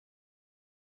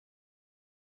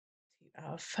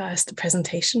Our first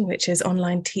presentation, which is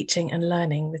online teaching and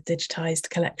learning with digitised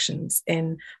collections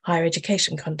in higher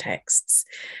education contexts.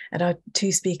 And our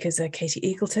two speakers are Katie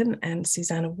Eagleton and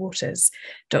Susannah Waters.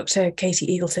 Dr. Katie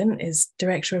Eagleton is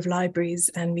Director of Libraries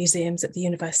and Museums at the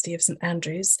University of St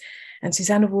Andrews, and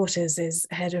Susannah Waters is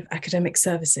Head of Academic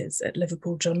Services at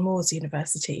Liverpool John Moores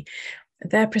University.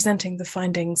 They're presenting the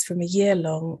findings from a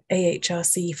year-long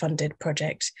AHRC-funded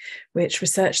project, which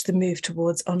researched the move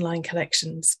towards online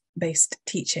collections-based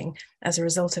teaching as a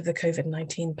result of the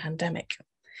COVID-19 pandemic.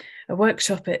 A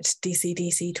workshop at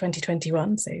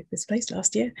DCDC22, so this place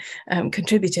last year,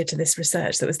 contributed to this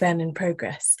research that was then in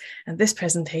progress. And this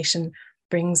presentation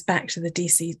brings back to the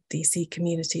DCDC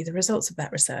community the results of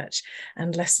that research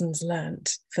and lessons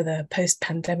learned for the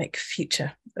post-pandemic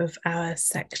future of our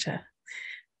sector.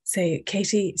 So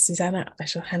Katie, Susannah, I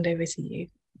shall hand over to you.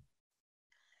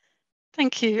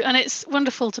 Thank you, and it's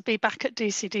wonderful to be back at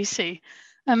DCDC.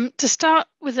 To start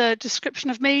with a description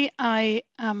of me, I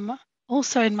am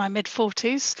also in my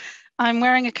mid-40s. I'm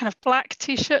wearing a kind of black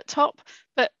t-shirt top,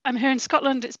 but I'm here in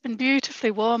Scotland. It's been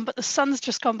beautifully warm, but the sun's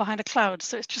just gone behind a cloud,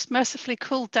 so it's just mercifully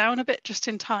cooled down a bit just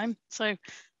in time. So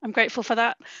I'm grateful for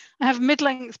that. I have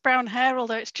mid-length brown hair,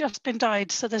 although it's just been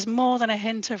dyed, so there's more than a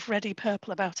hint of reddy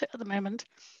purple about it at the moment.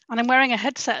 And I'm wearing a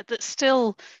headset that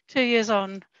still 2 years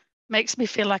on makes me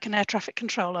feel like an air traffic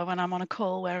controller when I'm on a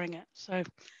call wearing it. So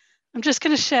I'm just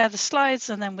going to share the slides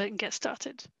and then we can get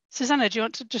started. Susannah, do you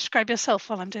want to describe yourself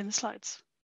while I'm doing the slides?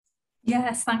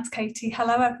 Yes, thanks, Katie.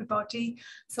 Hello, everybody.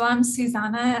 So I'm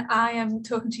Susannah. I am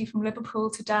talking to you from Liverpool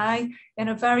today in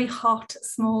a very hot,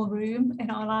 small room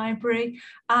in our library.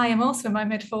 I am also in my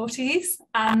mid-40s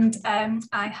and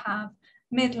I have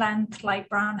mid-length light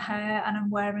brown hair and I'm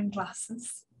wearing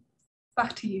glasses.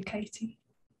 Back to you, Katie.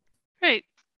 Great,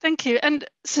 thank you. And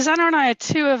Susannah and I are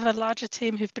two of a larger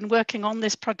team who've been working on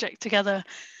this project together,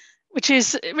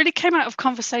 it really came out of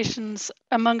conversations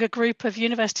among a group of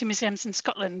university museums in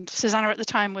Scotland. Susannah at the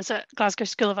time was at Glasgow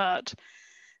School of Art.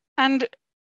 And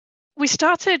we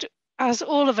started, as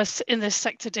all of us in this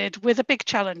sector did, with a big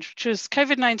challenge, which was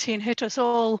COVID-19 hit us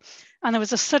all, and there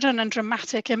was a sudden and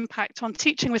dramatic impact on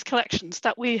teaching with collections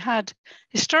that we had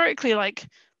historically, like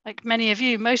many of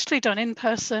you, mostly done in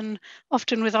person,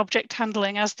 often with object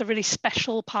handling as the really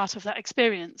special part of that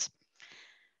experience.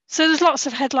 So there's lots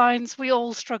of headlines. We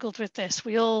all struggled with this.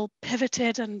 We all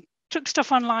pivoted and took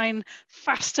stuff online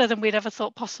faster than we'd ever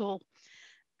thought possible.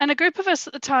 And a group of us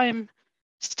at the time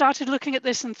started looking at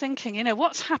this and thinking, you know,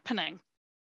 what's happening?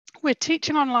 We're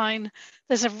teaching online.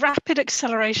 There's a rapid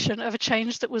acceleration of a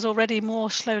change that was already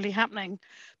more slowly happening.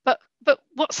 But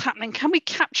what's happening? Can we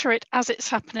capture it as it's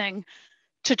happening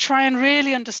to try and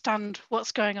really understand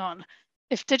what's going on?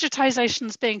 If digitization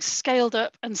is being scaled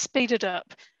up and speeded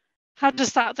up, how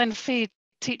does that then feed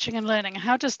teaching and learning?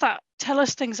 How does that tell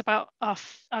us things about our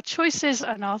choices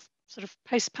and our sort of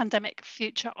post-pandemic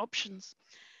future options?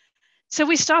 So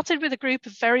we started with a group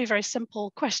of very, very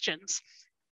simple questions.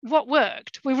 What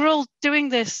worked? We were all doing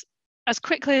this as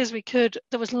quickly as we could.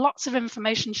 There was lots of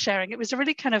information sharing. It was a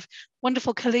really kind of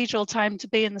wonderful collegial time to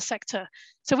be in the sector.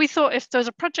 So we thought if there was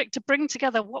a project to bring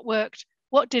together what worked,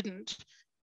 what didn't,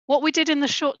 what we did in the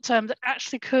short term that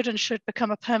actually could and should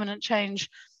become a permanent change,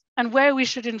 and where we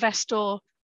should invest or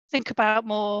think about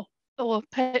more or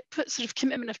put sort of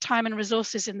commitment of time and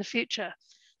resources in the future.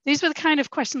 These were the kind of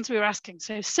questions we were asking.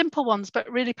 So simple ones,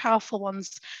 but really powerful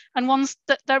ones, and ones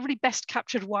that are really best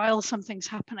captured while something's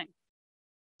happening.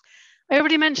 I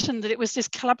already mentioned that it was this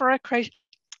collaboration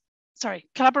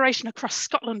across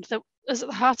Scotland that was at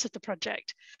the heart of the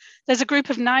project. There's a group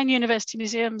of 9 university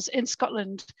museums in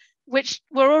Scotland which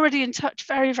were already in touch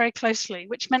very, very closely,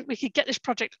 which meant we could get this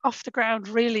project off the ground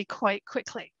really quite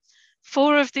quickly.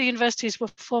 4 of the universities were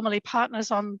formally partners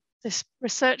on this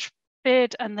research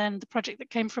bid and then the project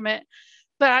that came from it,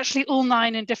 but actually all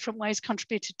 9 in different ways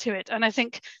contributed to it. And I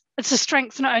think it's a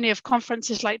strength not only of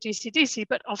conferences like DCDC,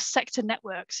 but of sector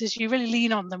networks, is you really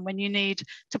lean on them when you need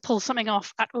to pull something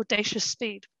off at audacious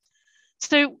speed.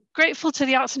 So grateful to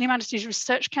the Arts and Humanities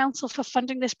Research Council for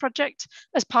funding this project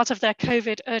as part of their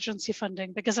COVID urgency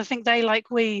funding, because I think they,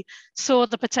 like we, saw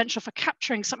the potential for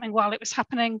capturing something while it was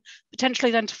happening,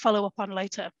 potentially then to follow up on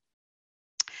later.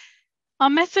 Our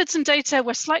methods and data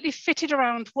were slightly fitted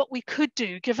around what we could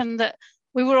do, given that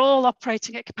we were all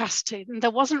operating at capacity and there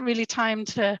wasn't really time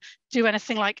to do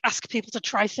anything like ask people to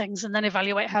try things and then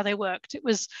evaluate how they worked. It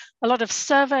was a lot of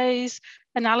surveys,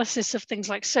 analysis of things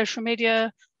like social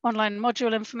media, online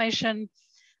module information,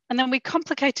 and then we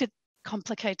complicated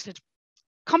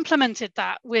complemented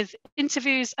that with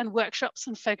interviews and workshops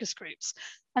and focus groups.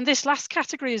 And this last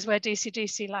category is where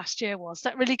DCDC last year was.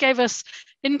 That really gave us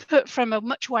input from a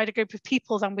much wider group of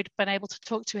people than we'd been able to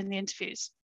talk to in the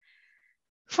interviews.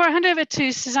 Before I hand over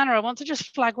to Susannah, I want to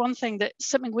just flag one thing, that's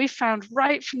something we found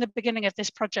right from the beginning of this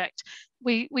project.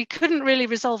 We couldn't really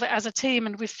resolve it as a team,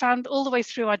 and we found all the way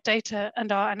through our data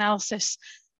and our analysis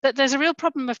that there's a real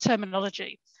problem of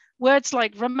terminology. Words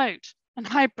like remote and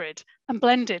hybrid and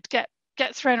blended get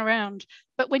thrown around,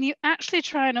 but when you actually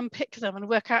try and unpick them and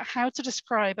work out how to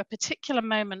describe a particular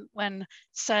moment when,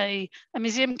 say, a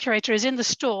museum curator is in the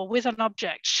store with an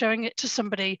object, showing it to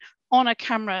somebody on a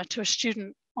camera to a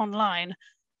student online,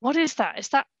 what is that? Is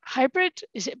that hybrid?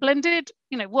 Is it blended?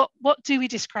 You know, what do we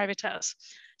describe it as?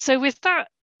 So with that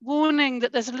warning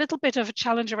that there's a little bit of a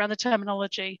challenge around the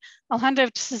terminology, I'll hand over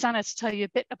to Susannah to tell you a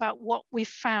bit about what we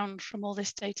found from all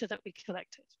this data that we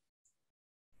collected.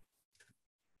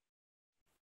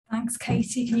 Thanks,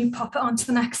 Katie. Can you pop it onto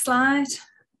the next slide?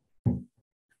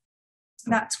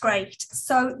 That's great.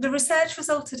 So the research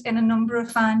resulted in a number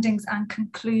of findings and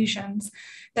conclusions.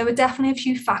 There were definitely a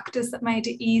few factors that made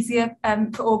it easier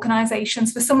for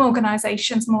organisations, for some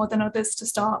organisations more than others to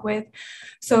start with.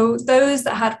 So those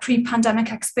that had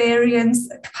pre-pandemic experience,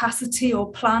 capacity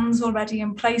or plans already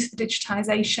in place for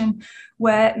digitisation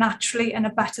were naturally in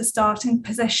a better starting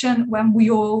position when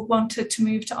we all wanted to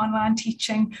move to online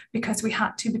teaching because we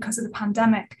had to because of the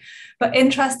pandemic. But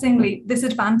interestingly, this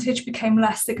advantage became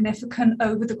less significant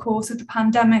over the course of the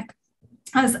pandemic,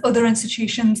 as other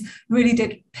institutions really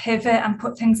did pivot and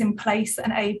put things in place that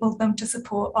enabled them to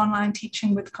support online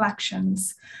teaching with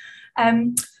collections.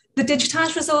 The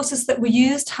digitised resources that were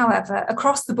used, however,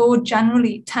 across the board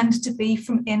generally tended to be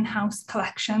from in-house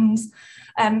collections.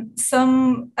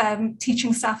 Some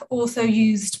teaching staff also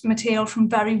used material from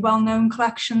very well-known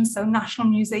collections, so national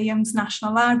museums,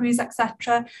 national libraries,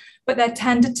 etc. But there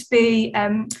tended to be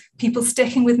people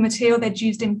sticking with material they'd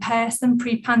used in person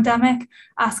pre-pandemic,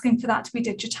 asking for that to be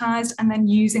digitised and then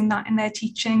using that in their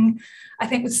teaching. I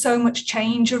think with so much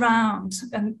change around,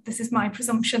 and this is my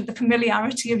presumption, the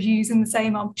familiarity of using the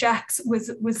same objects was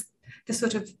the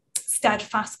sort of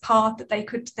steadfast path that they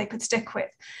could stick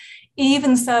with.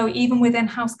 Even so, even with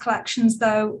in-house collections,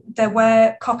 though, there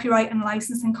were copyright and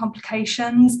licensing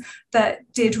complications that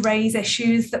did raise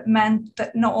issues that meant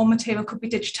that not all material could be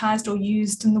digitised or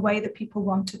used in the way that people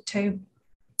wanted to.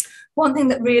 One thing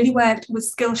that really worked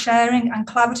was skill sharing and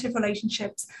collaborative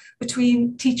relationships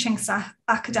between teaching staff,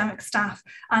 academic staff,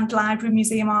 and library,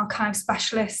 museum, archive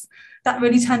specialists. That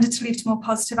really tended to lead to more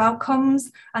positive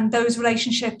outcomes. And those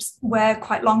relationships were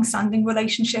quite long-standing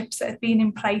relationships that had been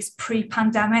in place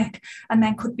pre-pandemic and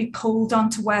then could be pulled on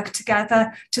to work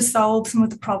together to solve some of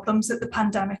the problems that the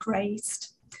pandemic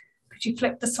raised. Could you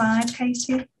flip the slide,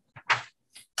 Katie?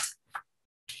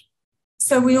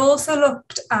 So we also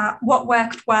looked at what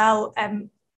worked well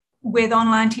with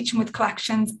online teaching with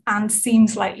collections and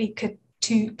seems likely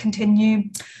to continue.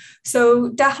 So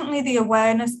definitely the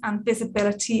awareness and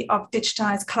visibility of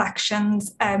digitised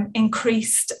collections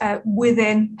increased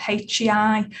within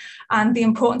HEI, and the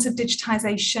importance of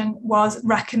digitisation was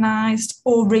recognised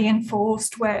or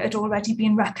reinforced where it had already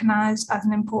been recognised as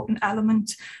an important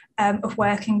element of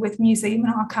working with museum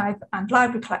and archive and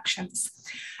library collections.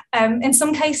 In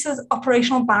some cases,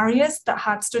 operational barriers that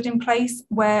had stood in place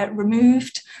were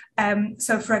removed.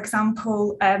 So for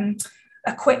example,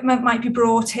 equipment might be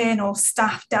brought in or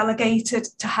staff delegated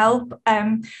to help.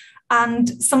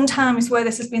 And sometimes where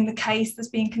this has been the case, there's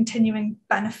been continuing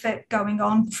benefit going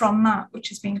on from that, which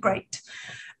has been great.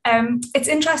 It's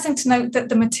interesting to note that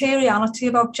the materiality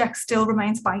of objects still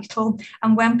remains vital.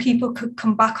 And when people could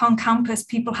come back on campus,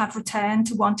 people have returned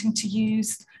to wanting to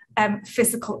use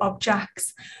physical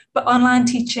objects. But online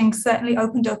teaching certainly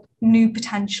opened up new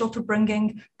potential for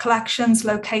bringing collections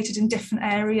located in different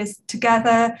areas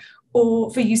together,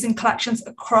 or for using collections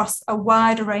across a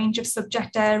wider range of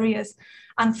subject areas,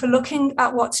 and for looking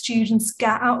at what students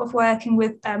get out of working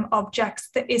with objects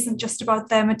that isn't just about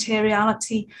their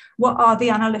materiality. What are the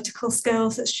analytical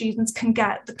skills that students can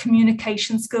get, the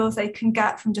communication skills they can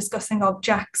get from discussing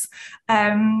objects,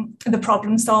 the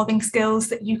problem-solving skills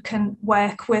that you can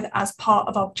work with as part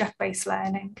of object-based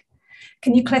learning.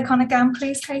 Can you click on again,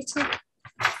 please, Katie?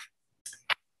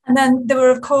 And then there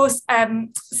were, of course,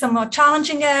 some more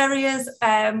challenging areas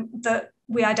that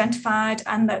we identified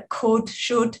and that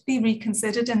should be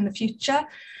reconsidered in the future.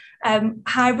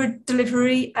 Hybrid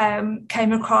delivery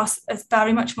came across as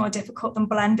very much more difficult than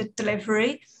blended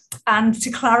delivery. And to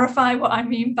clarify what I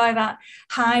mean by that,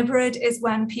 hybrid is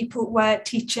when people were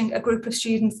teaching a group of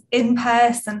students in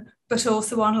person, but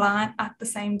also online at the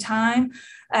same time.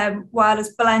 While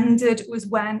as blended was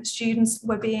when students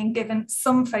were being given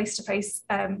some face-to-face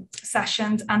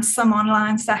sessions and some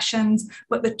online sessions,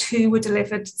 but the two were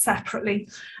delivered separately.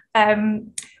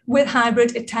 With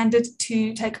hybrid, it tended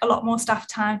to take a lot more staff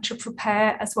time to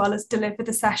prepare as well as deliver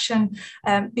the session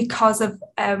because of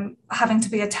having to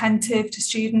be attentive to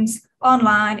students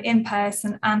online, in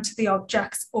person, and to the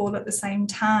objects all at the same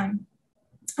time.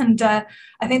 And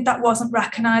I think that wasn't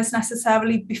recognised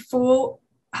necessarily before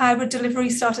hybrid delivery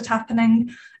started happening,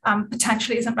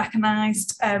 potentially isn't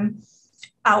recognised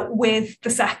out with the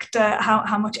sector,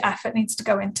 how much effort needs to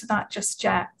go into that just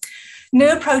yet. New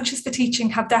approaches for teaching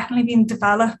have definitely been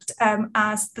developed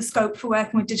as the scope for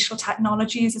working with digital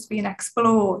technologies has been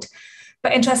explored.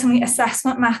 But interestingly,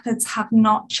 assessment methods have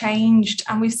not changed.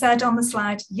 And we've said on the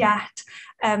slide yet,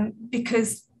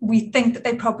 because we think that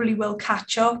they probably will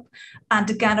catch up. And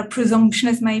again, a presumption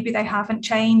is maybe they haven't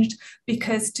changed,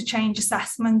 because to change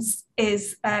assessments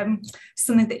is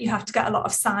something that you have to get a lot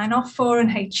of sign off for in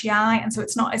HEI. And so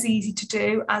it's not as easy to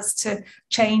do as to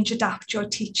change, adapt your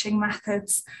teaching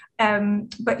methods.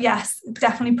 But yes,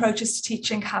 definitely approaches to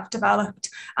teaching have developed.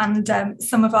 And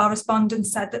some of our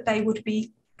respondents said that they would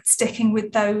be sticking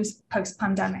with those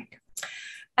post-pandemic.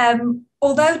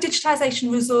 Although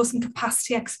digitisation resource and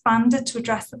capacity expanded to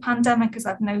address the pandemic, as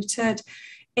I've noted,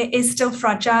 it is still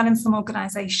fragile in some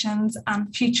organisations,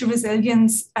 and future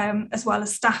resilience, as well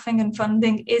as staffing and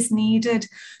funding, is needed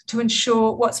to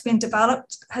ensure what's been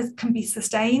developed can be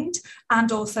sustained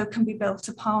and also can be built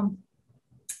upon.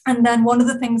 And then one of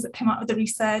the things that came out of the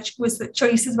research was that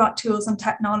choices about tools and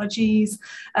technologies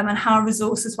and how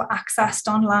resources were accessed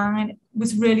online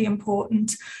was really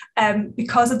important.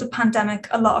 Because of the pandemic,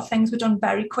 a lot of things were done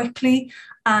very quickly,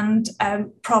 and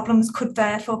problems could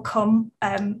therefore come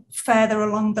further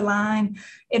along the line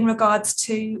in regards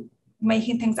to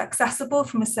making things accessible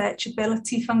from a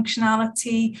searchability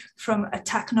functionality, from a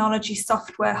technology,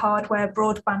 software, hardware,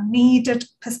 broadband needed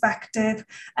perspective,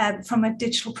 from a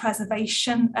digital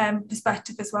preservation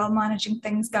perspective as well, managing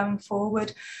things going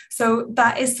forward. So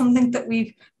that is something that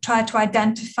we've tried to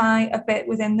identify a bit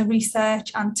within the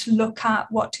research, and to look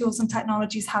at what tools and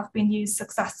technologies have been used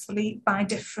successfully by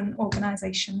different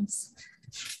organisations.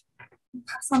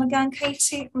 Pass on again,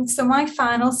 Katie. So my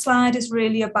final slide is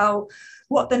really about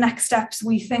what the next steps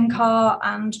we think are,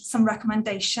 and some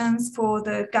recommendations for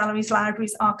the galleries,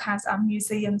 libraries, archives and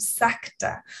museums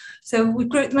sector. So we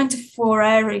grouped them into 4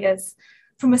 areas.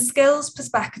 From a skills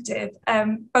perspective,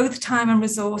 both time and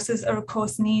resources are of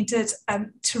course needed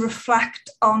to reflect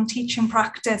on teaching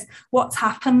practice, what's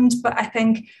happened, but I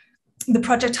think the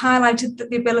project highlighted that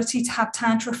the ability to have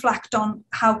time to reflect on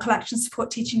how collections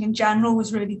support teaching in general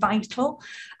was really vital.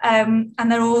 And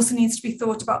there also needs to be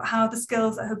thought about how the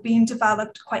skills that have been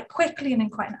developed quite quickly and in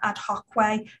quite an ad hoc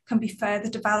way can be further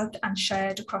developed and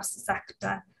shared across the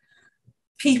sector.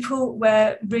 People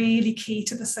were really key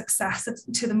to the success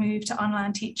to the move to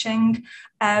online teaching.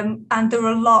 And there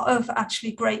were a lot of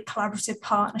actually great collaborative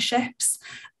partnerships.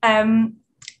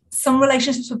 Some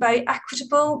relationships were very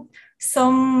equitable.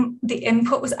 The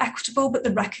input was equitable, but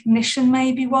the recognition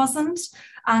maybe wasn't.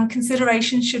 And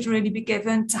consideration should really be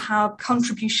given to how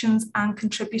contributions and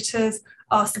contributors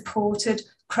are supported,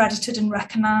 credited and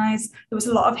recognised. There was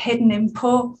a lot of hidden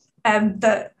input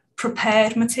that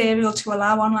prepared material to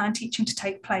allow online teaching to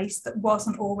take place that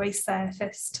wasn't always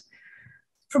surfaced.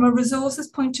 From a resources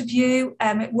point of view,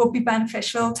 it would be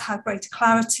beneficial to have greater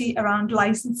clarity around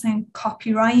licensing,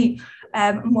 copyright,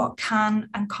 and what can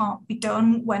and can't be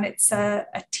done when it's a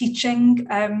teaching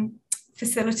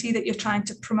facility that you're trying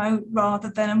to promote, rather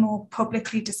than a more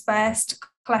publicly dispersed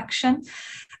collection.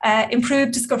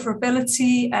 Improved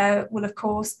discoverability will of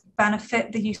course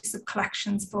benefit the use of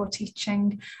collections for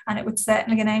teaching, and it would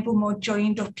certainly enable more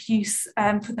joined up use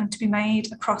for them to be made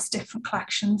across different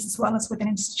collections as well as within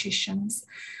institutions.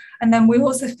 And then we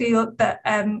also feel that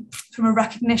from a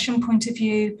recognition point of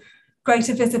view,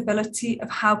 greater visibility of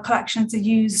how collections are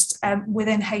used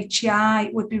within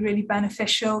HEI would be really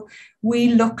beneficial. We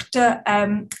looked at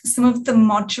some of the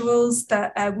modules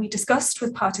that we discussed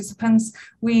with participants.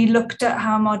 We looked at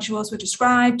how modules were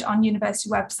described on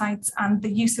university websites, and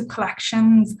the use of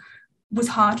collections was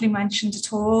hardly mentioned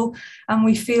at all. And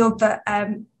we feel that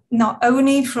not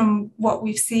only from what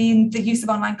we've seen, the use of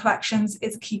online collections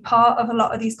is a key part of a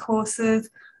lot of these courses,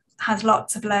 has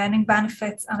lots of learning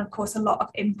benefits and of course a lot of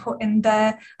input in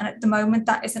there, and at the moment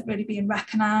that isn't really being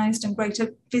recognised, and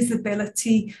greater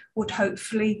visibility would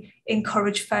hopefully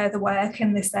encourage further work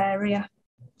in this area.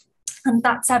 And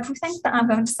that's everything that I'm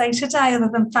going to say today, other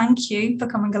than thank you for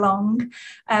coming along.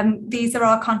 These are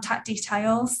our contact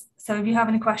details. So if you have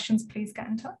any questions, please get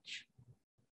in touch.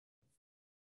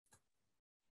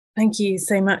 Thank you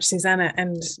so much, Susannah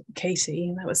and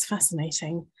Katie. That was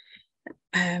fascinating.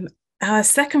 Our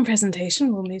second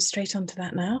presentation, we'll move straight on to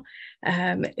that now,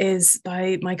 is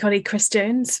by my colleague Chris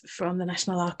Jones from the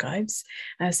National Archives.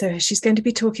 So she's going to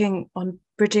be talking on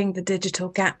bridging the digital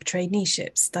gap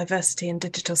traineeships, diversity and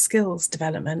digital skills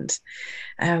development.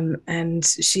 And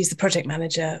she's the project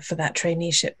manager for that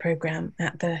traineeship programme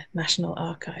at the National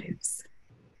Archives.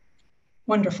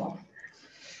 Wonderful.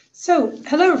 So,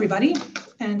 hello everybody,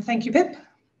 and thank you, Pip.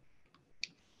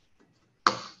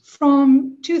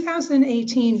 From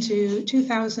 2018 to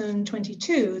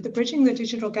 2022, the Bridging the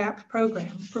Digital Gap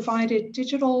program provided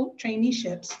digital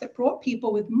traineeships that brought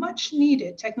people with much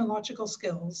needed technological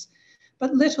skills,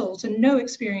 but little to no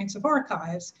experience of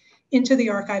archives, into the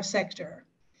archive sector.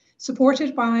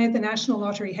 Supported by the National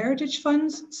Lottery Heritage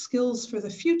Fund's Skills for the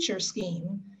Future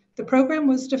scheme, the program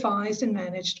was devised and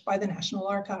managed by the National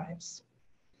Archives.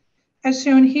 As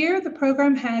shown here, the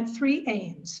program had 3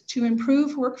 aims: to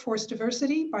improve workforce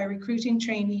diversity by recruiting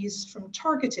trainees from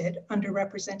targeted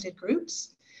underrepresented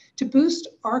groups, to boost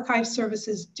archive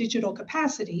services digital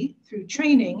capacity through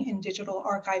training in digital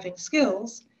archiving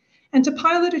skills, and to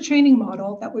pilot a training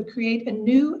model that would create a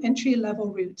new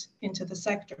entry-level route into the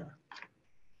sector.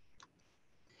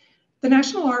 The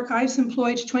National Archives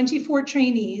employed 24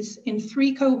 trainees in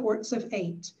 3 cohorts of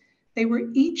 8. They were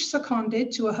each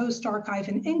seconded to a host archive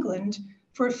in England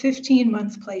for a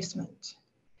 15-month placement.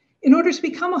 In order to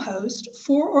become a host,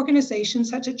 4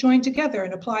 organizations had to join together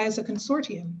and apply as a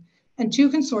consortium, and 2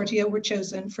 consortia were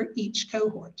chosen for each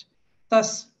cohort.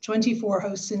 Thus, 24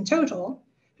 hosts in total,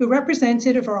 who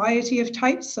represented a variety of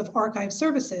types of archive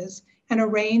services and a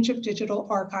range of digital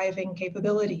archiving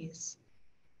capabilities.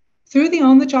 Through the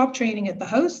on-the-job training at the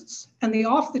hosts and the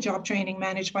off-the-job training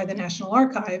managed by the National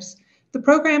Archives, the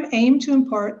program aimed to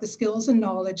impart the skills and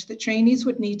knowledge that trainees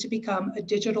would need to become a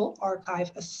digital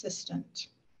archive assistant.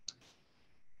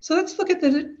 So let's look at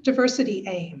the diversity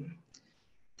aim.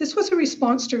 This was a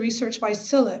response to research by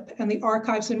CILIP and the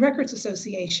Archives and Records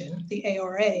Association, the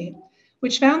ARA,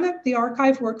 which found that the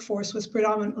archive workforce was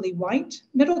predominantly white,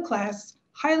 middle-class,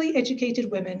 highly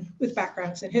educated women with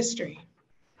backgrounds in history.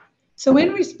 So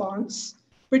in response,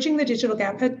 Bridging the Digital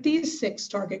Gap had these 6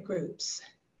 target groups: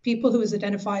 people who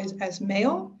identify as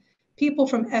male, people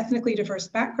from ethnically diverse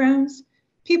backgrounds,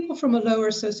 people from a lower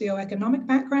socioeconomic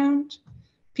background,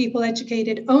 people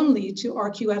educated only to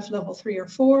RQF level 3 or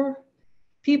 4,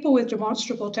 people with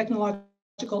demonstrable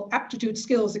technological aptitude,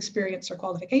 skills, experience, or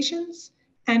qualifications,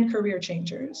 and career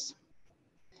changers.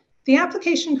 The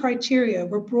application criteria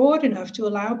were broad enough to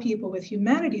allow people with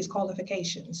humanities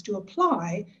qualifications to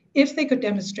apply if they could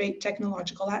demonstrate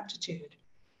technological aptitude.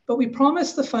 But we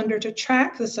promised the funder to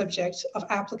track the subject of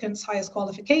applicants' highest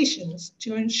qualifications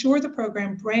to ensure the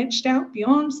program branched out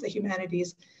beyond the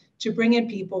humanities to bring in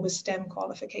people with STEM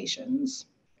qualifications.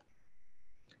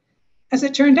 As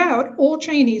it turned out, all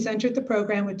trainees entered the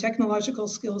program with technological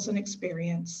skills and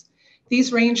experience.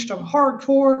 These ranged from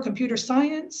hardcore computer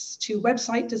science to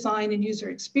website design and user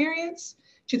experience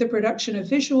to the production of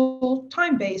visual,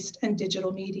 time-based, and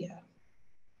digital media.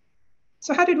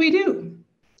 So how did we do?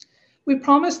 We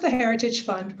promised the Heritage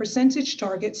Fund percentage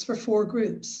targets for 4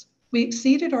 groups. We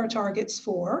exceeded our targets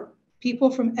for people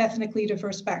from ethnically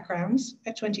diverse backgrounds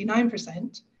at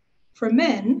 29%, for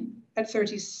men at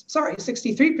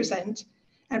 63%,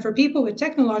 and for people with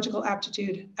technological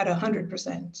aptitude at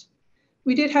 100%.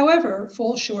 We did, however,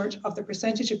 fall short of the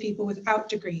percentage of people without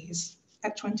degrees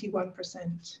at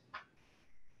 21%.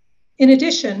 In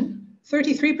addition,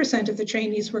 33% of the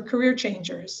trainees were career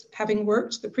changers, having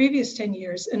worked the previous 10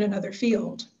 years in another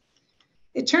field.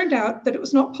 It turned out that it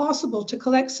was not possible to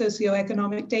collect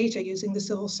socioeconomic data using the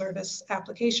civil service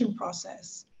application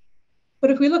process.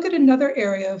 But if we look at another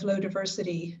area of low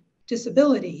diversity,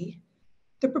 disability,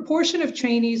 the proportion of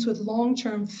trainees with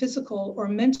long-term physical or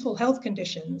mental health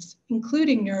conditions,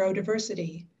 including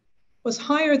neurodiversity, was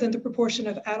higher than the proportion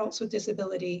of adults with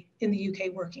disability in the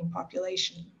UK working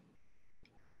population.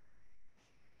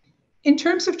 In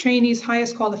terms of trainees'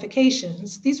 highest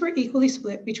qualifications, these were equally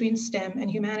split between STEM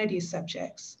and humanities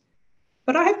subjects.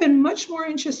 But I have been much more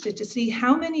interested to see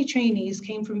how many trainees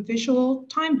came from visual,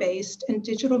 time-based, and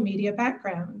digital media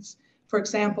backgrounds. For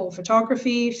example,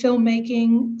 photography,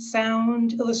 filmmaking,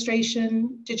 sound,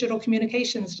 illustration, digital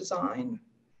communications design.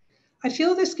 I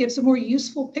feel this gives a more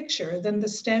useful picture than the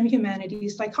STEM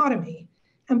humanities dichotomy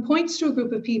and points to a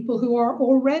group of people who are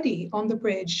already on the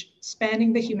bridge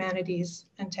spanning the humanities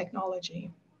and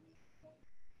technology.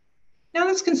 Now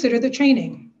let's consider the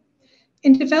training.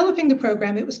 In developing the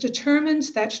program, it was determined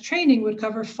that training would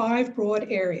cover 5 broad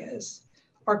areas: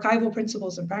 archival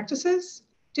principles and practices,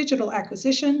 digital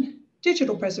acquisition,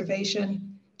 digital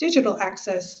preservation, digital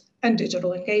access, and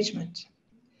digital engagement.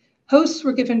 Hosts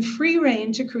were given free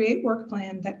rein to create work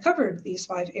plan that covered these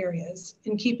 5 areas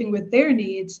in keeping with their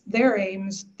needs, their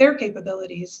aims, their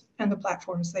capabilities, and the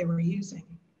platforms they were using.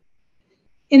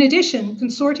 In addition,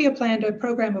 consortia planned a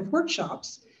program of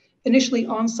workshops, initially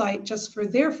on-site just for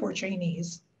their 4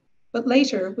 trainees, but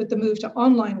later with the move to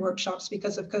online workshops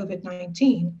because of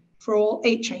COVID-19 for all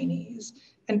 8 trainees.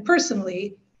 And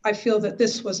personally, I feel that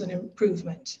this was an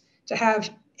improvement. To have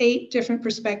 8 different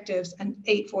perspectives and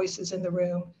 8 voices in the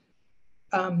room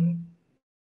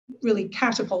really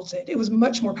catapulted. It was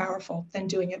much more powerful than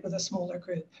doing it with a smaller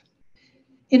group.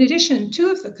 In addition,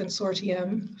 2 of the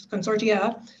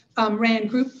consortia ran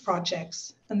group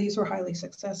projects, and these were highly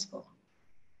successful.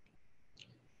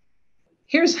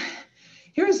 Here's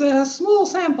a small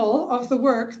sample of the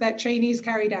work that trainees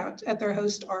carried out at their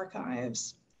host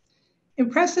archives.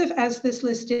 Impressive as this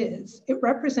list is, it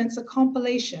represents a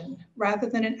compilation rather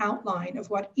than an outline of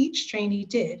what each trainee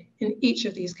did in each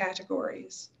of these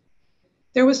categories.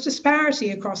 There was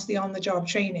disparity across the on-the-job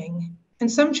training, and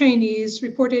some trainees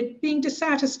reported being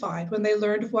dissatisfied when they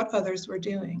learned of what others were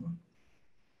doing.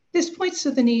 This points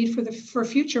to the need for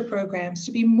future programs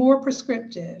to be more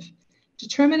prescriptive,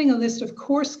 determining a list of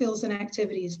core skills and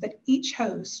activities that each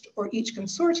host or each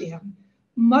consortium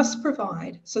must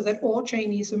provide so that all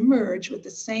trainees emerge with the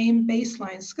same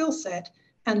baseline skill set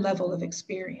and level of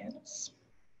experience.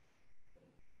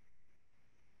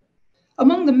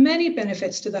 Among the many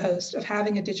benefits to the host of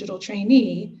having a digital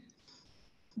trainee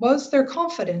was their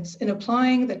confidence in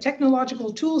applying the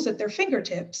technological tools at their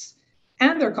fingertips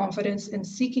and their confidence in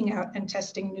seeking out and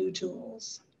testing new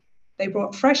tools. They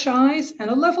brought fresh eyes and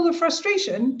a level of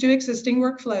frustration to existing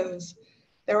workflows.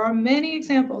 There are many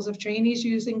examples of trainees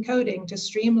using coding to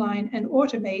streamline and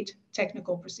automate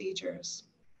technical procedures.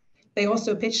 They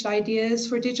also pitched ideas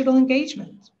for digital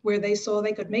engagement, where they saw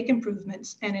they could make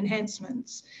improvements and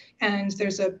enhancements. And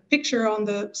there's a picture on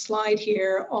the slide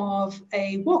here of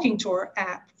a walking tour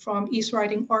app from East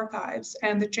Riding Archives.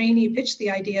 And the trainee pitched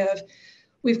the idea of,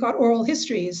 we've got oral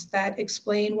histories that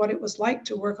explain what it was like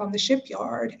to work on the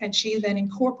shipyard. And she then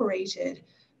incorporated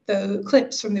the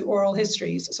clips from the oral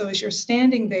histories. So as you're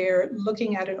standing there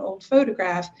looking at an old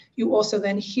photograph, you also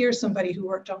then hear somebody who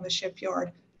worked on the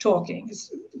shipyard talking.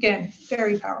 It's, again,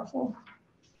 very powerful.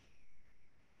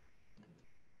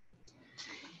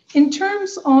 In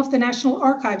terms of the National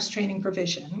Archives training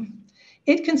provision,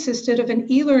 it consisted of an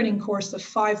e-learning course of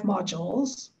 5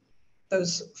 modules,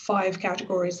 those 5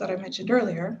 categories that I mentioned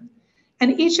earlier,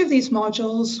 and each of these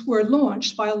modules were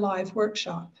launched by a live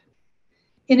workshop.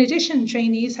 In addition,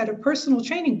 trainees had a personal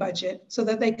training budget so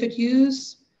that they could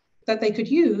use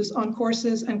on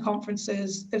courses and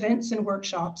conferences, events and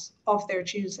workshops of their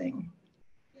choosing.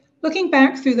 Looking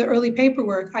back through the early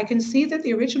paperwork, I can see that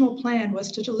the original plan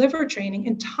was to deliver training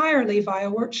entirely via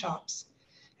workshops.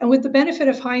 And with the benefit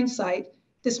of hindsight,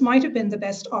 this might have been the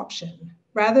best option,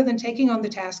 rather than taking on the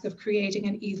task of creating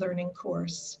an e-learning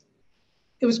course.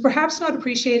 It was perhaps not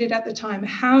appreciated at the time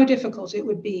how difficult it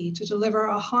would be to deliver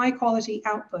a high quality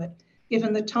output,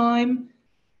 given the time,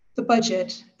 the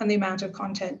budget, and the amount of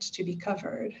content to be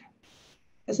covered.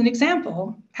 As an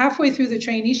example, halfway through the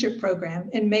traineeship program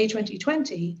in May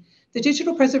 2020, the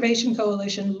Digital Preservation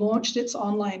Coalition launched its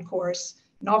online course,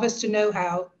 Novice to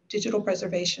Know-How, Digital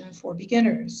Preservation for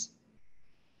Beginners.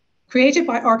 Created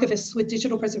by archivists with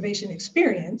digital preservation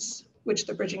experience, which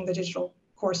the Bridging the Digital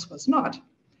course was not,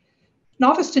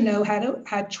 Novice to Know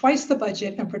had twice the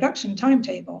budget and production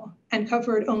timetable and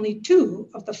covered only 2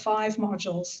 of the 5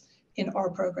 modules in our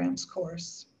program's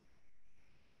course.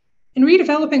 In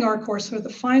redeveloping our course for the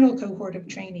final cohort of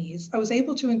trainees, I was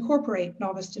able to incorporate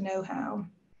Novice to Know-How.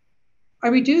 I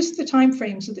reduced the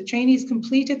timeframe so that trainees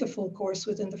completed the full course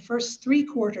within the first 3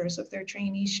 quarters of their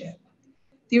traineeship.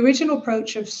 The original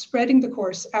approach of spreading the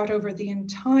course out over the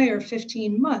entire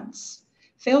 15 months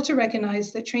failed to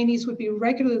recognize that trainees would be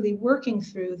regularly working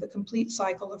through the complete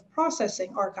cycle of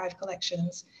processing archive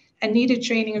collections and needed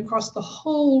training across the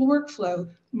whole workflow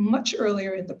much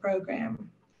earlier in the program.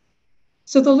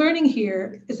 So the learning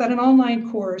here is that an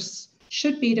online course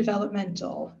should be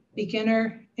developmental,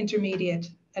 beginner, intermediate,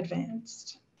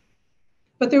 advanced.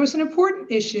 But there was an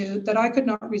important issue that I could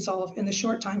not resolve in the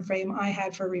short time frame I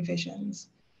had for revisions: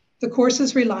 the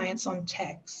course's reliance on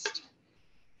text.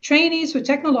 Trainees with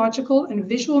technological and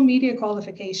visual media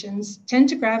qualifications tend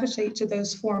to gravitate to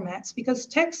those formats because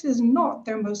text is not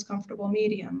their most comfortable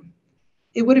medium.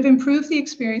 It would have improved the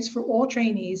experience for all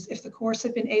trainees if the course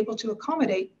had been able to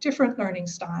accommodate different learning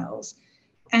styles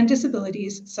and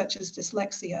disabilities such as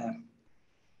dyslexia.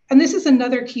 And this is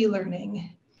another key learning,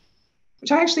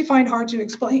 which I actually find hard to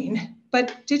explain,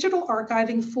 but digital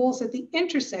archiving falls at the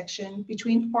intersection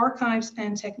between archives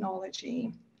and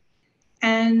technology.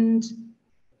 And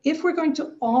if we're going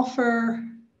to offer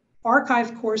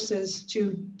archive courses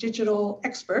to digital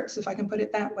experts, if I can put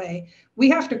it that way, we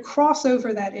have to cross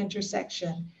over that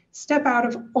intersection, step out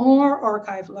of our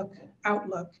archive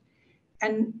outlook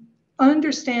and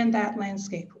understand that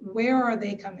landscape. Where are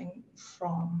they coming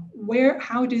from?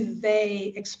 How do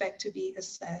they expect to be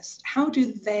assessed? How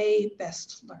do they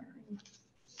best learn?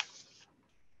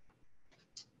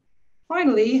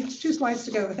 Finally, 2 slides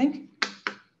to go, I think.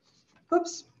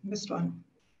 Oops, missed one.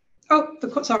 Oh,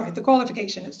 the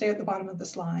qualification, it stayed at the bottom of the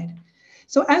slide.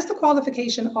 So as the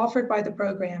qualification offered by the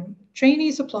program,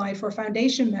 trainees apply for a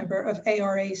foundation member of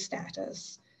ARA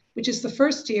status, which is the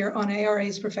first tier on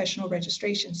ARA's professional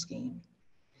registration scheme.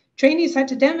 Trainees had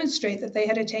to demonstrate that they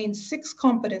had attained 6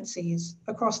 competencies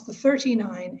across the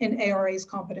 39 in ARA's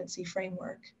competency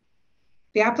framework.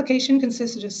 The application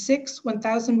consisted of 6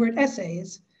 1,000-word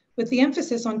essays with the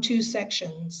emphasis on 2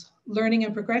 sections, learning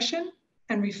and progression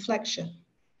and reflection.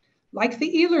 Like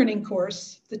the e-learning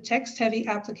course, the text-heavy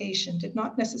application did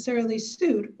not necessarily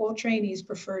suit all trainees'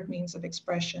 preferred means of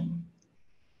expression.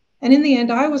 And in the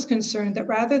end, I was concerned that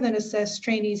rather than assess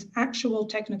trainees' actual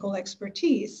technical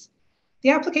expertise,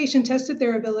 the application tested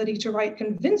their ability to write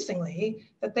convincingly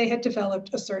that they had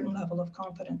developed a certain level of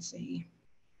competency.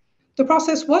 The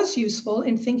process was useful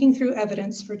in thinking through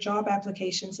evidence for job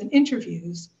applications and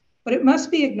interviews, but it must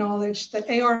be acknowledged that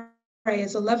ARA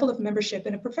is a level of membership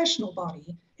in a professional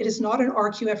body. It is not an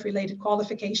RQF-related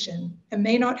qualification and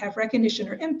may not have recognition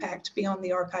or impact beyond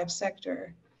the archive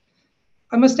sector.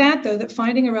 I must add, though, that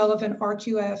finding a relevant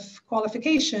RQF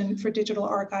qualification for digital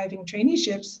archiving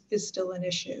traineeships is still an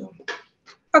issue.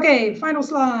 Okay, final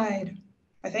slide,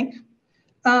 I think.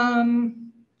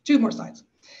 2 more slides.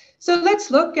 So let's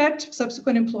look at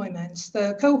subsequent employments.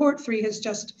 The cohort 3 has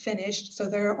just finished, so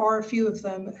there are a few of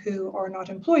them who are not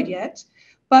employed yet.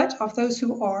 But of those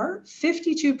who are,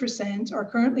 52% are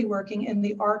currently working in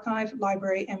the archive,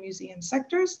 library, and museum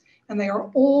sectors, and they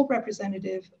are all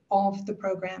representative of the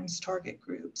program's target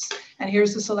groups. And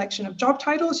here's a selection of job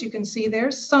titles. You can see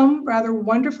there, some rather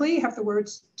wonderfully have the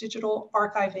words digital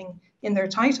archiving in their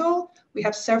title. We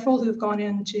have several who've gone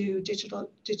into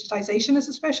digitization as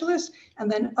a specialist, and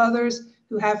then others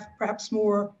who have perhaps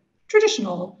more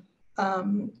traditional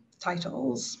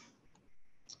titles.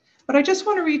 But I just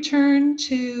want to return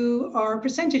to our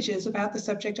percentages about the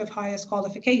subject of highest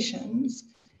qualifications.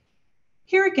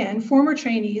 Here again, former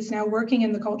trainees now working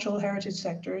in the cultural heritage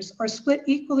sectors are split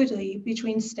equally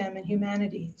between STEM and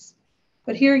humanities.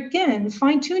 But here again,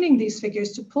 fine-tuning these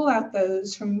figures to pull out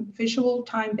those from visual,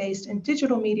 time-based, and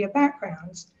digital media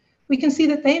backgrounds, we can see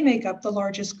that they make up the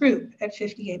largest group at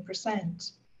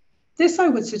 58%. This, I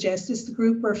would suggest, is the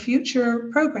group where future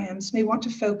programs may want to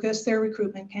focus their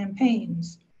recruitment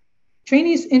campaigns.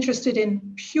 Trainees interested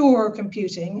in pure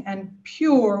computing and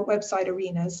pure website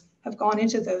arenas have gone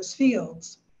into those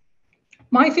fields.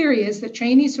 My theory is that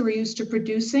trainees who are used to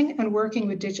producing and working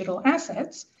with digital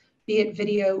assets, be it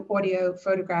video, audio,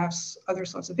 photographs, other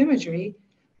sorts of imagery,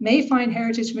 may find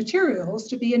heritage materials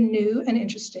to be a new and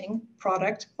interesting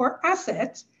product or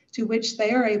asset to which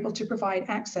they are able to provide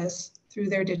access through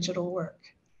their digital work.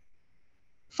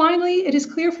 Finally, it is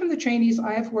clear from the trainees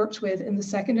I have worked with in the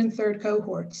 2nd and 3rd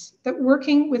cohorts that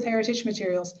working with heritage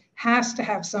materials has to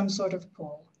have some sort of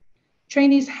pull.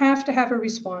 Trainees have to have a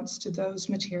response to those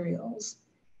materials.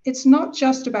 It's not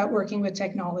just about working with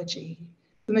technology.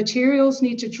 The materials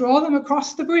need to draw them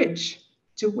across the bridge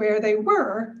to where they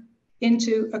were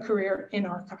into a career in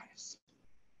archives.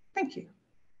 Thank you.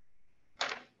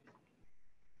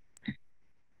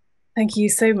 Thank you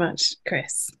so much,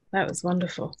 Chris. That was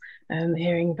wonderful,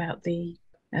 hearing about the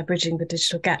Bridging the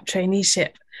Digital Gap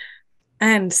traineeship.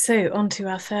 And so on to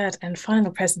our 3rd and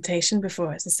final presentation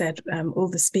before, as I said, all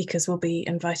the speakers will be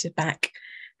invited back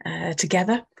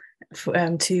together to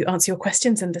answer your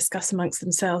questions and discuss amongst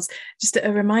themselves. Just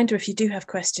a reminder, if you do have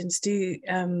questions, do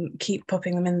keep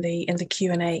popping them in the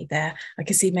Q&A there. I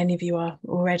can see many of you are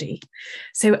already.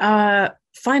 So our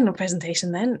final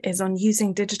presentation then is on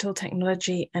using digital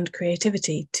technology and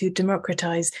creativity to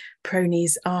democratise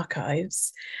PRONI's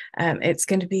archives. It's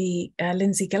going to be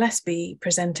Lynsey Gillespie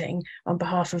presenting on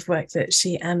behalf of work that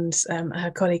she and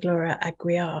her colleague Laura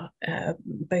Aguiar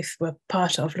both were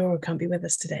part of. Laura can't be with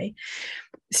us today.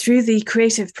 Through the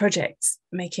creative projects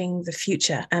Making the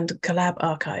Future and Collab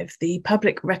Archive, the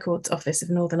Public Records Office of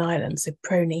Northern Ireland, so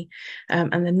PRONI,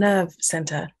 and the Nerve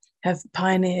Centre have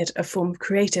pioneered a form of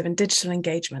creative and digital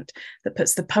engagement that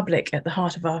puts the public at the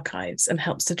heart of archives and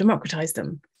helps to democratise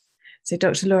them. So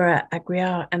Dr. Laura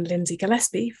Aguiar and Lynsey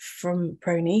Gillespie from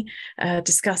PRONI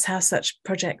discuss how such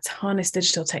projects harness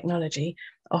digital technology,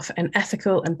 offer an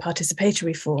ethical and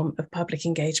participatory form of public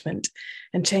engagement,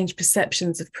 and change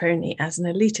perceptions of PRONI as an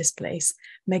elitist place,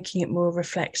 making it more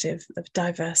reflective of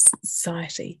diverse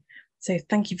society. So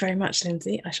thank you very much,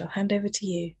 Lynsey. I shall hand over to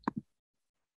you.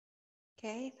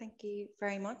 Okay, thank you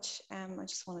very much. I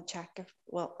just want to check if,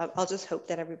 well, I'll just hope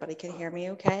that everybody can hear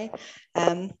me okay,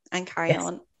 and carry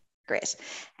on. Great.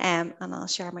 And I'll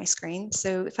share my screen.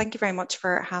 So thank you very much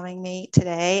for having me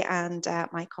today. And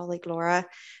my colleague Laura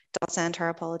does send her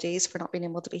apologies for not being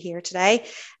able to be here today.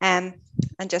 And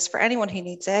just for anyone who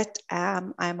needs it,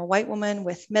 I'm a white woman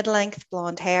with mid-length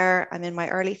blonde hair. I'm in my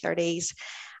early 30s.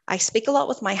 I speak a lot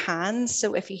with my hands,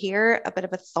 so if you hear a bit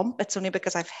of a thump, it's only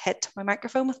because I've hit my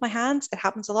microphone with my hands. It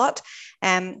happens a lot,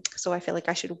 so I feel like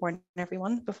I should warn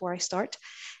everyone before I start.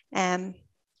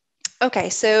 Okay,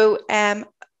 so I'm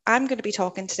going to be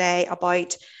talking today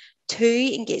about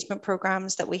 2 engagement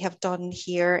programs that we have done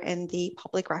here in the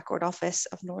Public Record Office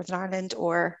of Northern Ireland,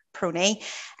 or PRONI.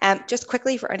 Just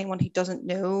quickly, for anyone who doesn't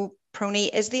know, PRONI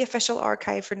is the official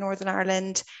archive for Northern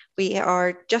Ireland. We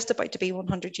are just about to be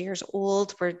 100 years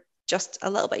old. We're just a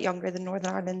little bit younger than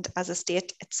Northern Ireland as a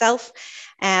state itself.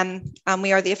 And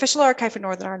we are the official archive for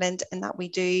Northern Ireland in that we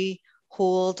do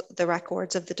hold the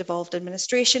records of the devolved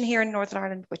administration here in Northern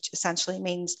Ireland, which essentially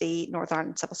means the Northern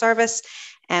Ireland Civil Service.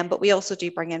 But we also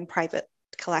do bring in private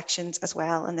collections as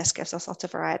well, and this gives us lots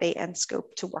of variety and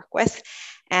scope to work with.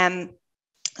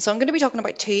 So I'm going to be talking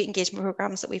about 2 engagement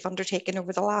programs that we've undertaken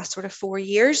over the last sort of 4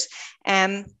 years.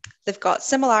 They've got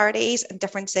similarities and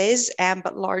differences,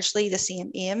 but largely the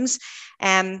same aims.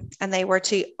 And they were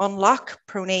to unlock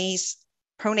PRONI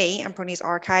and PRONI's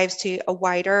archives to a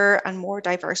wider and more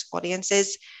diverse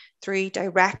audiences through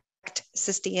direct,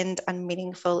 sustained and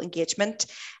meaningful engagement,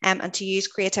 and to use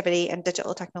creativity and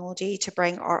digital technology to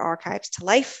bring our archives to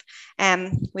life.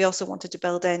 We also wanted to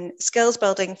build in skills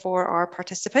building for our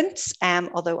participants,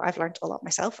 although I've learned a lot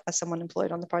myself as someone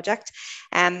employed on the project,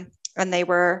 and they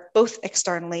were both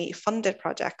externally funded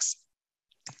projects.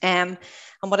 And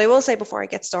what I will say before I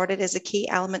get started is a key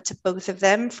element to both of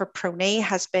them for PRONI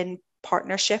has been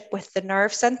partnership with the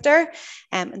Nerve Centre.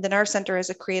 And the Nerve Centre is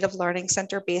a creative learning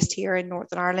centre based here in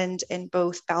Northern Ireland in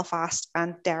both Belfast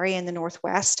and Derry in the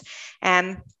Northwest.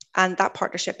 And that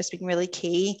partnership has been really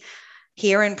key.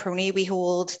 Here in PRONI, we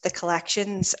hold the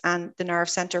collections, and the Nerve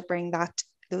Centre bring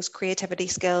those creativity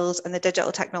skills and the digital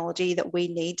technology that we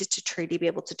need to truly be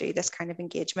able to do this kind of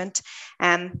engagement.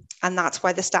 And that's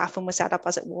why the staffing was set up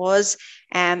as it was.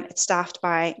 It's staffed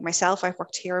by myself. I've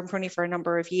worked here in PRONI for a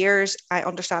number of years. I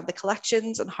understand the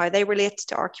collections and how they relate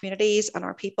to our communities and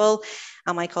our people.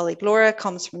 And my colleague Laura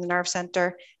comes from the Nerve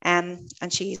Centre, and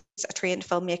she's a trained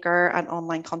filmmaker and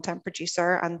online content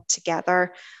producer. And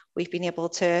together we've been able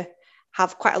to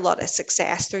have quite a lot of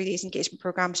success through these engagement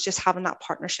programs, just having that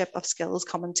partnership of skills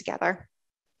coming together.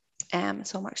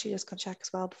 So I'm actually just going to check as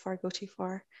well before I go too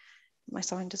far. My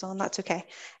sound is on, that's okay.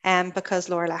 Because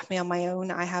Laura left me on my own,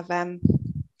 I have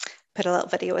put a little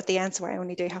video at the end, so I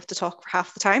only do have to talk for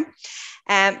half the time.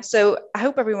 So I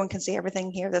hope everyone can see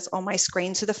everything here that's on my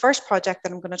screen. So the first project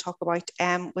that I'm going to talk about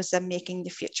was the Making the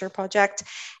Future project,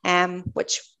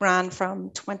 which ran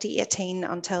from 2018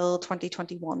 until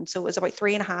 2021. So it was about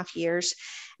 3.5 years.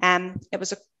 It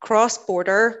was a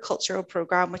cross-border cultural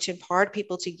program which empowered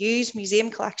people to use museum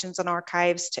collections and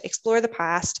archives to explore the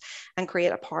past and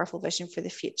create a powerful vision for the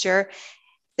future.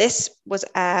 This was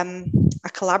a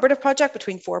collaborative project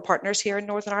between 4 partners here in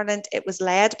Northern Ireland. It was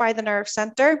led by the Nerve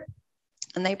Centre,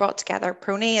 and they brought together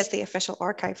PRONI as the official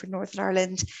archive for Northern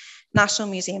Ireland, National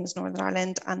Museums Northern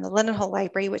Ireland, and the Liverpool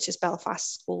Library, which is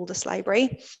Belfast's oldest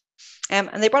library.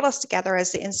 And they brought us together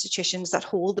as the institutions that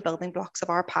hold the building blocks of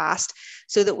our past,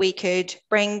 so that we could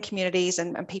bring communities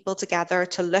and people together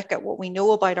to look at what we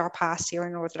know about our past here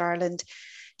in Northern Ireland,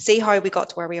 see how we got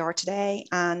to where we are today,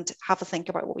 and have a think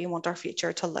about what we want our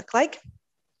future to look like.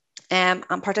 And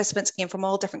participants came from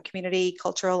all different community,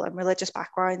 cultural and religious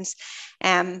backgrounds.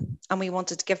 And we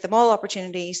wanted to give them all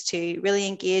opportunities to really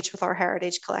engage with our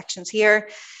heritage collections here,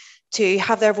 to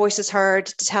have their voices heard,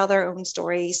 to tell their own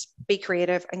stories, be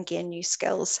creative and gain new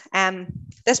skills.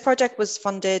 This project was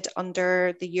funded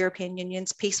under the European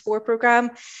Union's Peace 4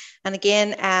 programme. And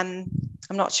again, I'm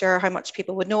not sure how much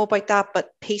people would know about that,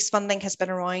 but peace funding has been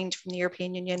around from the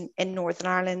European Union in Northern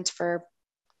Ireland for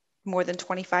more than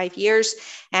 25 years.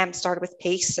 Started with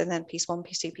Peace and then Peace 1,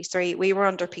 Peace 2, Peace 3. We were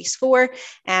under Peace 4,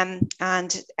 and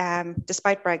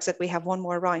despite Brexit, we have one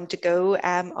more round to go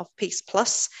of Peace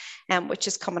Plus, which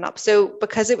is coming up. So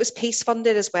because it was Peace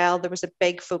funded as well, there was a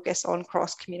big focus on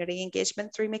cross-community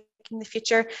engagement through Making the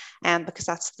Future, because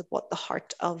that's what the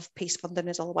heart of peace funding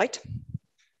is all about.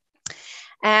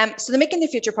 So the Making the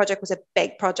Future project was a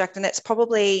big project, and it's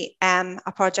probably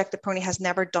a project that PRONI has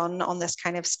never done on this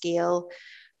kind of scale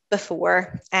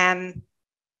before.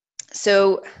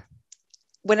 So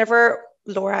whenever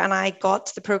Laura and I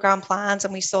got the programme plans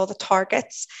and we saw the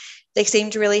targets, they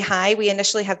seemed really high. We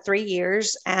initially had 3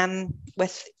 years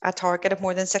with a target of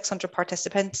more than 600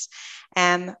 participants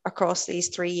across these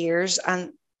 3 years,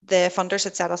 and the funders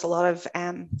had set us a lot of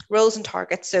roles and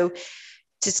targets. So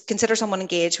to consider someone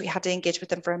engaged, we had to engage with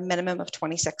them for a minimum of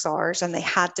 26 hours, and they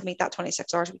had to meet that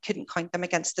 26 hours. We couldn't count them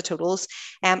against the totals.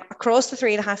 Across the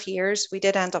 3.5 years, we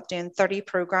did end up doing 30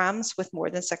 programmes with more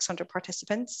than 600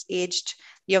 participants. Aged,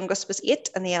 the youngest was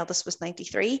 8 and the eldest was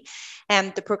 93.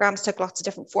 The programmes took lots of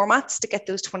different formats to get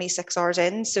those 26 hours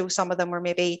in. So some of them were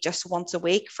maybe just once a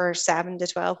week for 7 to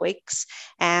 12 weeks.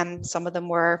 Some of them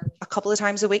were a couple of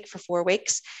times a week for 4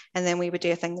 weeks. And then we would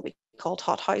do a thing that we called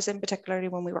hot housing, particularly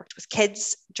when we worked with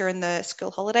kids during the school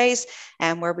holidays,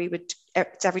 where we would,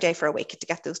 it's every day for a week to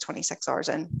get those 26 hours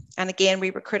in. And again,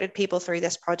 we recruited people through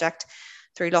this project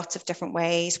through lots of different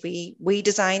ways. We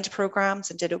designed programs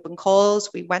and did open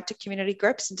calls. We went to community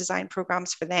groups and designed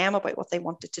programs for them about what they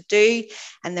wanted to do.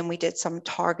 And then we did some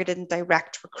targeted and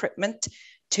direct recruitment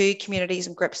to communities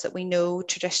and groups that we know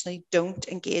traditionally don't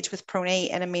engage with PRONI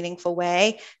in a meaningful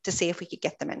way to see if we could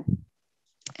get them in.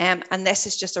 And this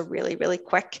is just a really, really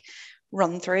quick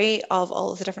run through of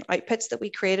all of the different outputs that we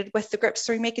created with the groups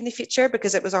through Making the Future,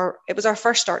 because it was our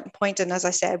first starting point. And as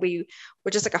I said, we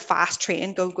were just like a fast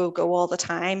train, go, go, go all the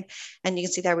time. And you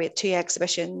can see there we had 2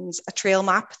 exhibitions, a trail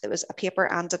map that was a paper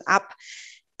and an app,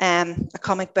 a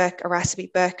comic book, a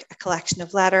recipe book, a collection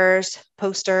of letters,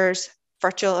 posters,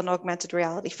 virtual and augmented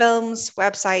reality films,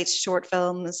 websites, short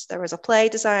films. There was a play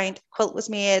designed, a quilt was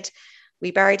made. We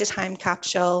buried a time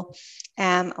capsule,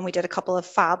 and we did a couple of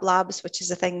Fab Labs, which is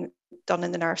a thing done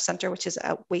in the Nerve Centre, which is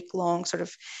a week-long sort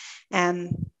of, I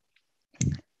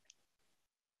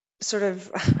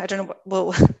don't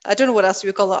know what else we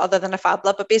would call it other than a Fab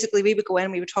Lab, but basically we would go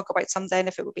in, we would talk about something,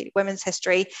 if it would be women's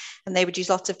history, and they would use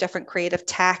lots of different creative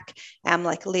tech,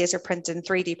 like laser printing,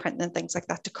 3D printing, and things like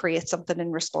that to create something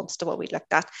in response to what we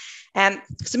looked at.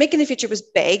 So Making the Future was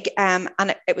big, and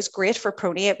it was great for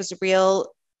PRONI. It was a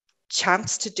real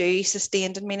chance to do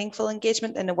sustained and meaningful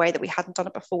engagement in a way that we hadn't done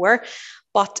it before.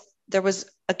 But there was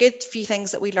a good few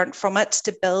things that we learned from it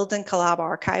to build in Collab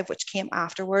Archive, which came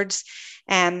afterwards,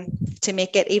 to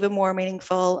make it even more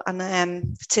meaningful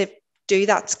and to do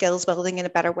that skills building in a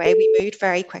better way. We moved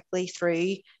very quickly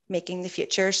through Making the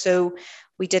Future. So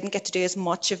we didn't get to do as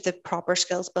much of the proper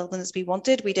skills building as we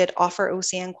wanted. We did offer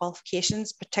OCN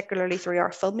qualifications, particularly through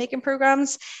our filmmaking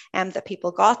programs that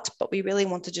people got, but we really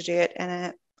wanted to do it in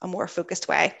a more focused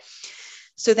way.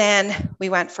 So then we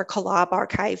went for Collab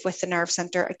Archive with the Nerve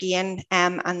Centre again,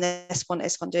 and this one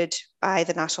is funded by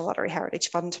the National Lottery Heritage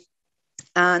Fund.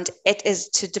 And it is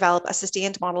to develop a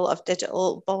sustained model of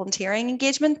digital volunteering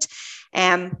engagement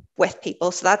with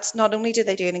people. So that's not only do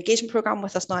they do an engagement programme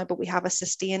with us now, but we have a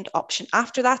sustained option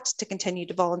after that to continue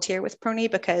to volunteer with PRONI,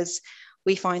 because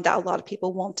we found that a lot of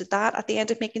people wanted that at the end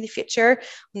of Making the Future.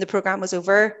 When the programme was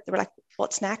over, they were like,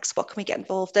 what's next? What can we get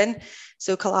involved in?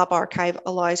 So Collab Archive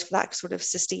allows for that sort of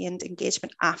sustained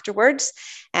engagement afterwards.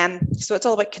 So it's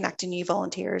all about connecting new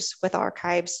volunteers with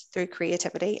archives through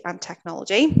creativity and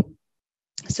technology.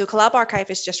 So Collab Archive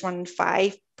is just running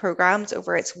 5 programmes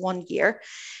over its 1 year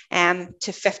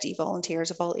to 50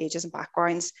 volunteers of all ages and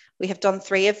backgrounds. We have done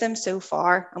 3 of them so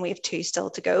far, and we have 2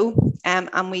 still to go.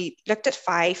 And we looked at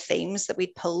 5 themes that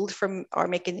we'd pulled from our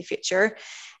Making the Future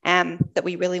that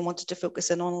we really wanted to focus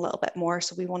in on a little bit more.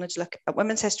 So we wanted to look at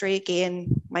women's history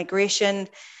again, migration,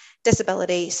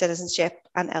 disability, citizenship,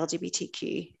 and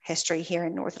LGBTQ history here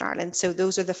in Northern Ireland. So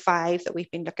those are the 5 that we've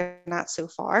been looking at so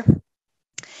far.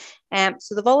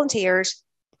 So the volunteers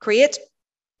create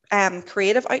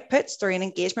creative outputs through an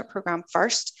engagement programme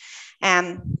first,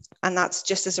 and that's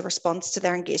just as a response to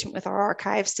their engagement with our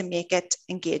archives to make it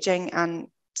engaging and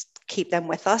keep them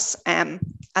with us. And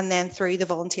then through the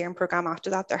volunteering programme after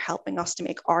that, they're helping us to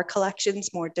make our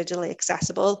collections more digitally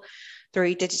accessible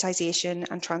through digitisation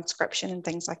and transcription and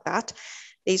things like that.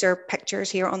 These are pictures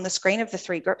here on the screen of the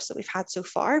 3 groups that we've had so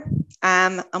far.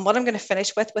 And what I'm going to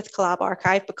finish with Collab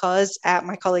Archive, because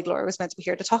my colleague Laura was meant to be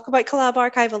here to talk about Collab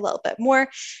Archive a little bit more,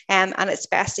 and it's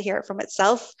best to hear it from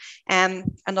itself.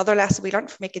 Another lesson we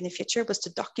learned from Making the Future was to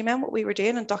document what we were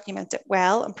doing and document it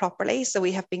well and properly. So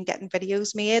we have been getting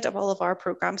videos made of all of our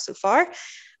programmes so far.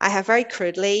 I have very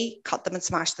crudely cut them and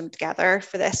smashed them together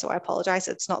for this, so I apologise,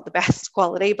 it's not the best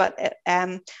quality, but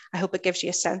I hope it gives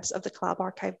you a sense of the Collab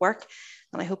Archive work.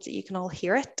 And I hope that you can all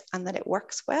hear it and that it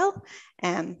works well.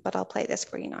 But I'll play this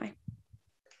for you now.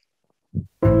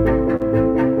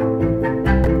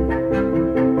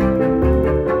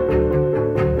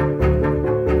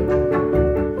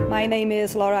 My name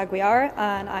is Laura Aguiar,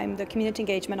 and I'm the Community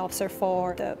Engagement Officer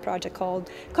for the project called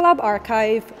Collab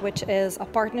Archive, which is a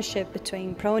partnership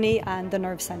between PRONI and the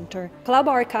Nerve Centre. Collab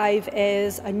Archive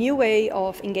is a new way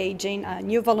of engaging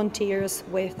new volunteers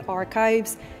with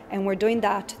archives, and we're doing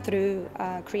that through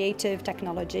creative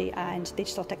technology and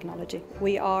digital technology.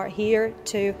 We are here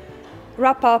to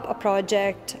wrap up a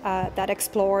project that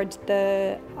explored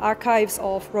the archives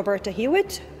of Roberta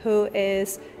Hewitt, who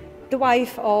is the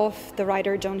wife of the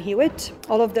writer John Hewitt.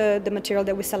 All of the material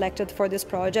that we selected for this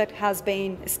project has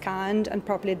been scanned and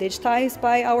properly digitized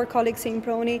by our colleagues in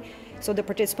PRONI, so the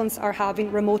participants are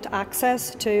having remote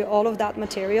access to all of that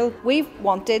material. We've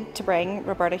wanted to bring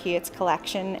Roberta Hewitt's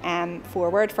collection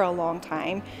forward for a long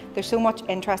time. There's so much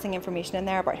interesting information in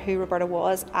there about who Roberta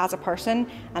was as a person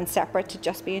and separate to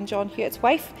just being John Hewitt's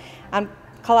wife. And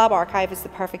Collab Archive is the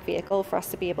perfect vehicle for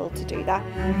us to be able to do that.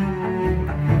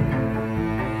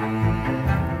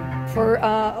 For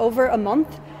over a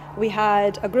month, we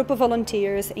had a group of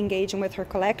volunteers engaging with her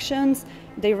collections.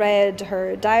 They read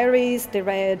her diaries, they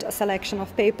read a selection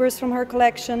of papers from her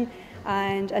collection,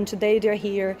 and today they're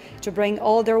here to bring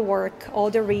all their work, all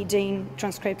their reading,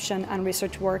 transcription and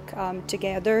research work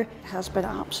together. It has been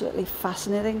absolutely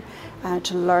fascinating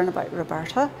to learn about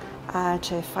Roberta,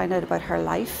 to find out about her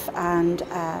life and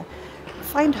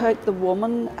find out the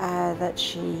woman that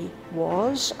she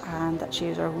was, and that she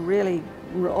is a really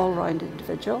all-round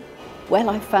individual. Well,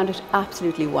 I found it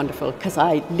absolutely wonderful because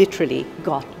I literally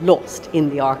got lost in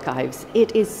the archives.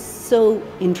 It is so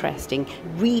interesting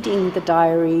reading the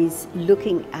diaries,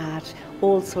 looking at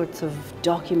all sorts of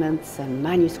documents and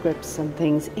manuscripts and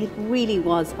things. It really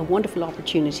was a wonderful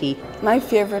opportunity. My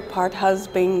favourite part has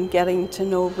been getting to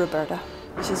know Roberta.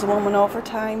 She's a woman of her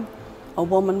time, a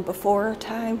woman before her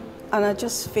time, and I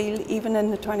just feel even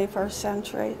in the 21st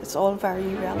century it's all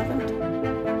very relevant.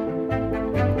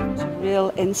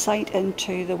 Real insight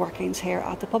into the workings here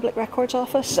at the Public Records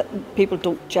Office that people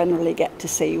don't generally get to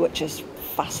see, which is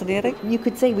fascinating. You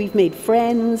could say we've made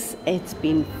friends, it's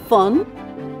been fun.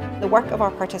 The work of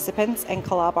our participants in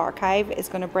Collab Archive is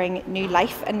going to bring new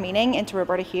life and meaning into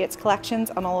Roberta Hewitt's collections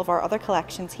and all of our other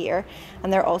collections here,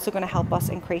 and they're also going to help us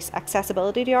increase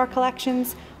accessibility to our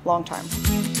collections long term.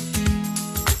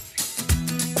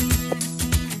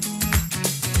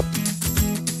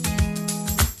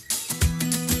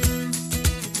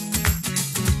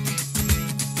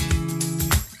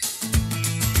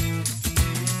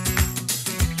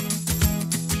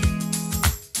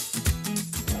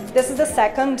 This is the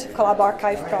second Collab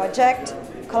Archive project.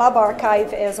 Collab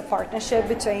Archive is a partnership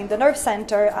between the Nerve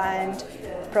Centre and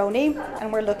PRONI,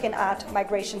 and we're looking at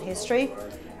migration history.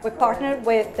 We partnered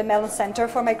with the Mellon Centre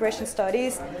for Migration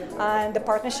Studies, and the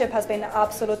partnership has been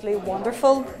absolutely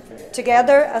wonderful.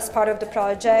 Together, as part of the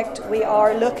project, we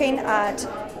are looking at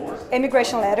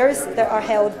immigration letters that are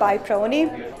held by PRONI.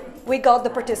 We got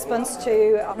the participants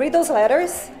to read those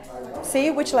letters,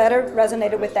 see which letter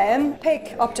resonated with them,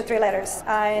 pick up to 3 letters,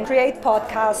 and create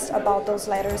podcasts about those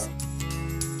letters.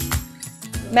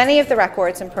 Many of the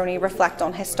records in PRONI reflect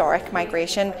on historic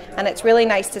migration, and it's really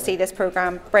nice to see this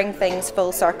programme bring things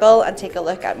full circle and take a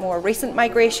look at more recent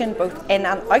migration, both in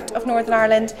and out of Northern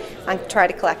Ireland, and try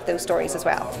to collect those stories as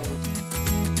well.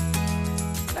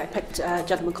 I picked a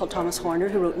gentleman called Thomas Horner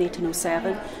who wrote in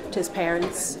 1807 to his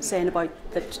parents saying about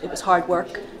that it was hard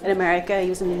work in America. He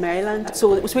was in Maryland.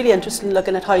 So it was really interesting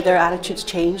looking at how their attitudes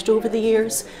changed over the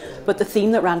years. But the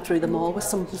theme that ran through them all was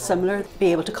something similar.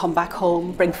 Be able to come back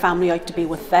home, bring family out to be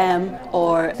with them,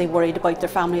 or they worried about their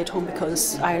family at home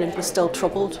because Ireland was still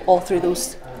troubled all through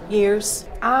those years.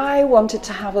 I wanted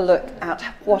to have a look at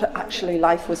what actually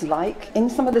life was like in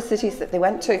some of the cities that they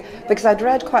went to, because I'd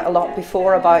read quite a lot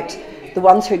before about the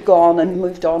ones who'd gone and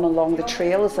moved on along the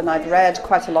trails, and I'd read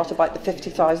quite a lot about the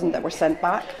 50,000 that were sent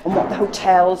back and what the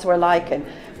hotels were like and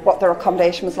what their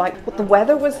accommodation was like, what the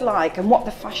weather was like, and what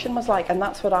the fashion was like, and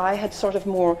that's what I had sort of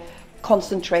more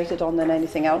concentrated on than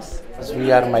anything else.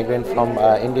 We are migrant from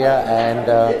India, and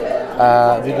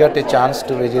we got a chance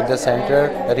to visit the center,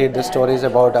 read the stories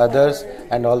about others,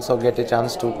 and also get a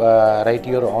chance to write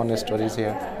your own stories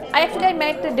here. I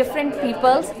met different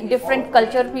peoples, different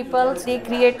culture peoples. They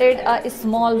created a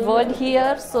small world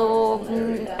here, so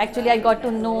actually I got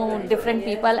to know different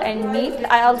people and meet.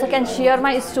 I also can share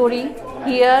my story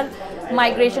here,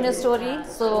 migration story,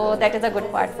 so that is a good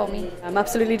part for me. I'm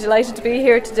absolutely delighted to be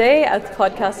here today at the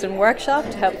podcast and workshop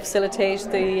to help facilitate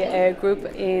the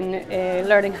group in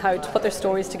learning how to put their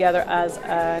stories together as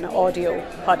an audio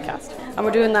podcast. And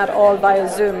we're doing that all via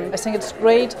Zoom. I think it's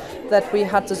great that we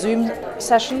had the Zoom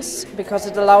sessions because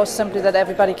it allows simply that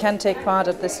everybody can take part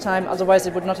at this time, otherwise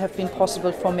it would not have been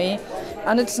possible for me.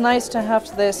 And it's nice to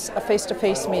have this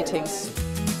face-to-face meetings.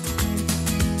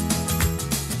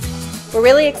 We're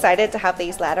really excited to have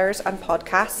these letters and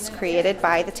podcasts created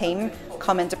by the team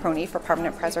come into PRONI for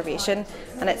permanent preservation,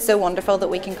 and it's so wonderful that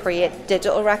we can create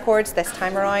digital records this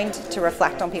time around to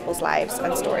reflect on people's lives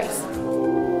and stories.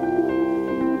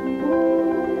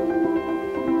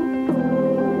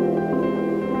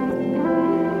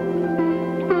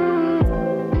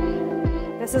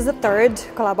 This is the third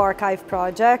Collab Archive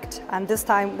project, and this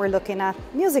time we're looking at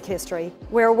music history.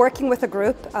 We're working with a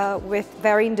group with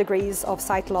varying degrees of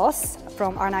sight loss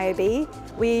from RNIAB.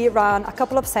 We ran a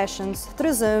couple of sessions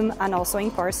through Zoom and also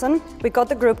in person. We got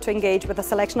the group to engage with a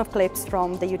selection of clips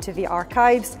from the UTV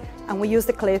archives, and we used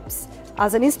the clips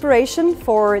as an inspiration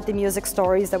for the music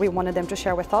stories that we wanted them to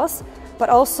share with us. But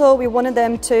also we wanted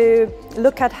them to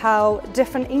look at how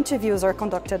different interviews are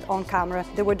conducted on camera.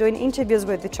 They were doing interviews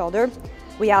with each other.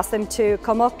 We asked them to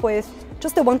come up with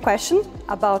just the one question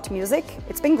about music.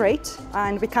 It's been great,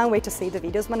 and we can't wait to see the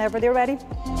videos whenever they're ready.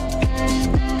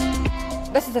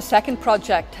 This is the second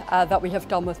project that we have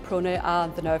done with PRONI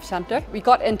and the Nerve Centre. We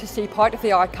got in to see part of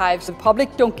the archives the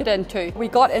public don't get into. We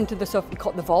got into the stuff we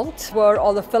call the vault, where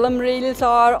all the film reels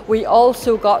are. We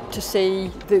also got to see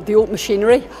the old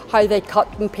machinery, how they cut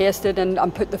and pasted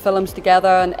and put the films together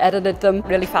and edited them.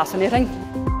 Really fascinating.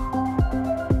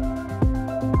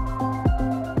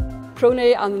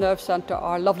 PRONI and the Nerve Centre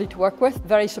are lovely to work with,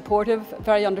 very supportive,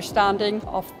 very understanding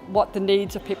of what the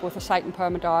needs of people with a sight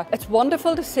impairment are. It's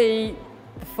wonderful to see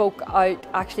the folk out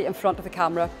actually in front of the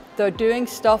camera. They're doing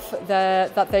stuff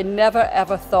that they never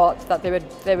ever thought that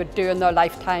they would do in their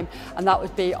lifetime, and that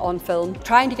would be on film.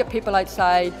 Trying to get people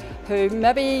outside who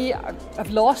maybe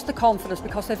have lost the confidence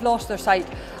because they've lost their sight,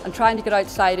 and trying to get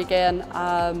outside again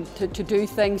to do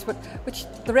things which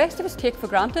the rest of us take for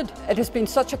granted. It has been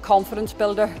such a confidence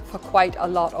builder for quite a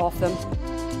lot of them.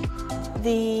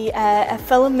 The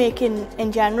filmmaking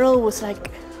in general was like,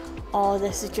 oh,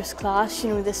 this is just class, you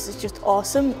know, this is just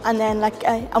awesome. And then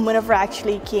and whenever I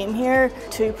actually came here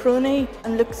to PRONI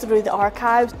and looked through the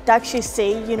archives to actually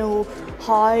see, you know,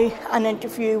 how an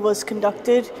interview was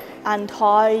conducted and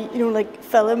how, you know, like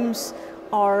films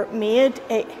are made,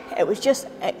 it was just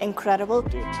incredible.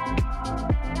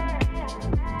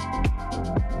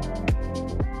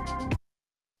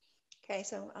 Okay,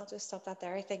 so I'll just stop that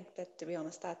there. I think that, to be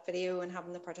honest, that video and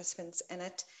having the participants in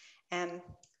it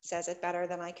says it better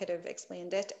than I could have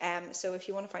explained it. So if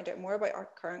you want to find out more about our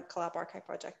current Collab Archive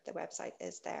project, the website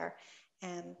is there.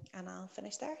 And I'll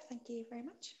finish there. Thank you very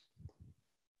much.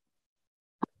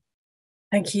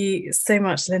 Thank you so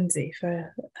much, Lynsey,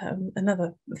 for a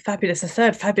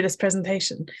third fabulous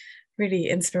presentation. Really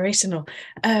inspirational.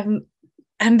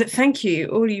 And thank you,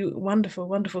 all you wonderful,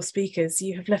 wonderful speakers.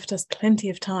 You have left us plenty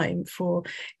of time for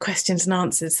questions and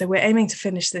answers. So we're aiming to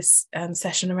finish this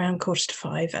session around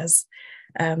 4:45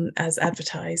 as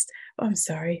advertised. Oh, I'm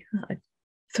sorry, I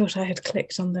thought I had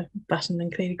clicked on the button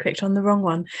and clearly clicked on the wrong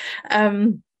one.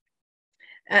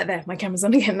 There, my camera's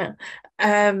on again now.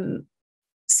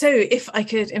 So if I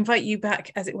could invite you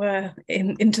back, as it were,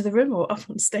 into the room or up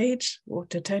on stage, or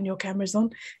to turn your cameras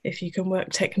on, if you can work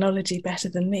technology better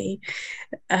than me,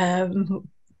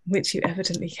 which you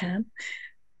evidently can.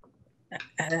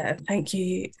 Thank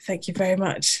you very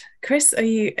much. Chris, are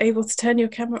you able to turn your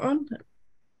camera on?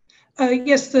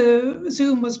 Yes, the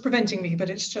Zoom was preventing me, but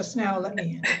it's just now let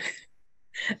me in.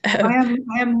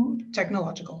 I am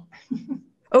technological.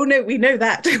 Oh no, we know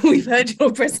that. We've heard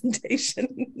your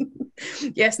presentation.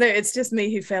 Yes, no, it's just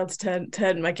me who failed to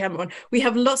turn my camera on. We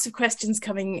have lots of questions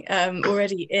coming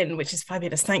already in, which is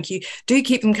fabulous. Thank you. Do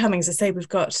keep them coming. As I say, we've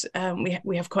got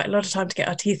we have quite a lot of time to get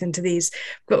our teeth into these.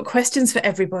 We've got questions for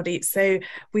everybody, so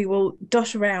we will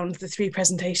dot around the three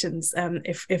presentations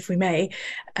if we may.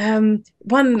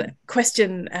 One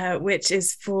question which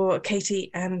is for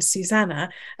Katie and Susannah,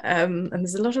 and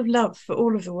there's a lot of love for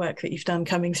all of the work that you've done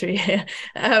coming through here.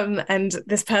 And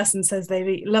this person says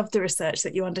they love the research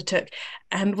that you undertook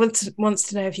and wants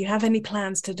to know if you have any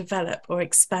plans to develop or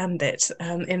expand it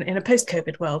in a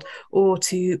post-COVID world, or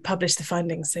to publish the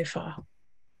findings so far.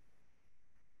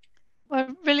 Well,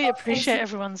 I really appreciate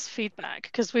everyone's feedback,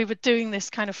 because we were doing this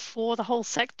kind of for the whole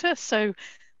sector. So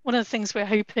one of the things we're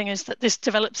hoping is that this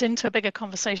develops into a bigger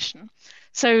conversation.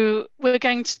 So we're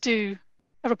going to do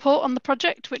a report on the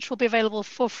project, which will be available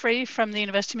for free from the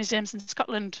University Museums in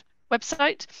Scotland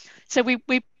website. So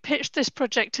we pitched this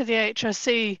project to the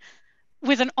HRC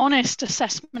with an honest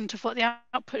assessment of what the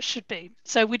output should be.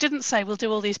 So we didn't say we'll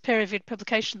do all these peer-reviewed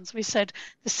publications. We said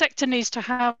the sector needs to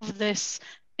have this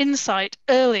insight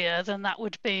earlier than that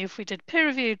would be if we did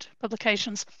peer-reviewed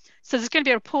publications. So there's going to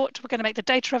be a report. We're going to make the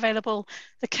data available.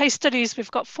 The case studies, we've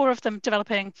got 4 of them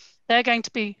developing. They're going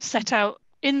to be set out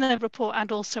in the report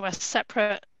and also as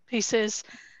separate pieces.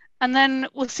 And then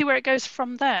we'll see where it goes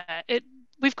from there.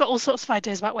 We've got all sorts of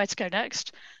ideas about where to go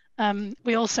next.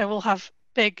 We also will have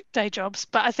big day jobs,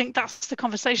 but I think that's the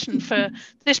conversation for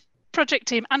this project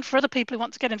team and for other people who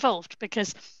want to get involved,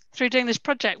 because through doing this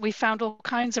project, we found all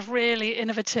kinds of really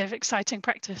innovative, exciting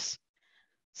practice.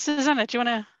 Susannah, do you want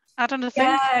to add anything?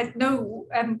 Yeah, no,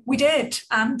 we did.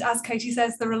 And as Katie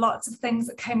says, there are lots of things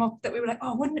that came up that we were like,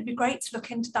 oh, wouldn't it be great to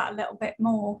look into that a little bit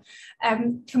more?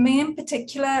 For me in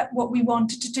particular, what we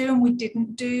wanted to do and we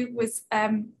didn't do was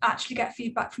actually get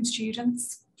feedback from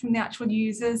students, from the actual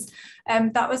users.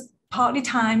 That was partly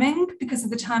timing, because of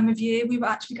the time of year we were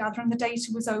actually gathering the data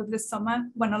was over the summer,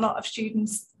 when a lot of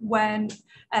students went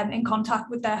in contact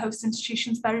with their host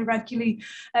institutions very regularly,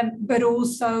 but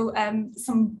also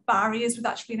some barriers with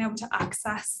actually being able to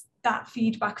access that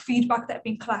feedback that had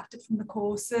been collected from the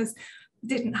courses,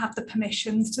 didn't have the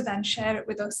permissions to then share it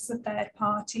with us as a third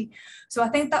party. So I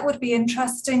think that would be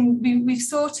interesting. We've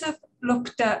sort of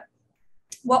looked at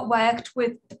what worked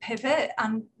with the pivot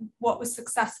and what was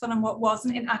successful and what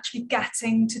wasn't in actually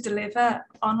getting to deliver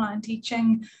online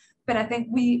teaching. But I think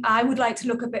I would like to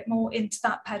look a bit more into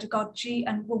that pedagogy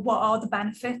and what are the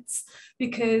benefits,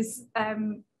 because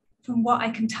from what I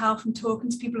can tell from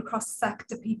talking to people across the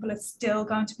sector, people are still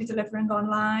going to be delivering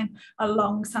online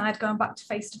alongside going back to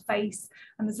face-to-face.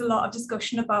 And there's a lot of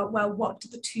discussion about, well, what do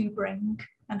the two bring?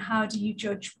 And how do you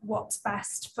judge what's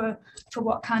best for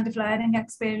what kind of learning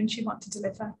experience you want to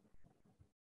deliver?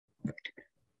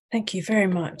 Thank you very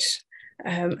much.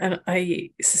 And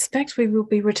I suspect we will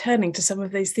be returning to some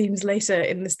of those themes later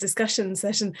in this discussion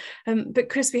session. But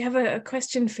Chris, we have a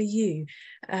question for you.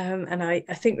 And I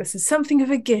think this is something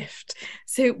of a gift.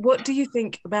 So what do you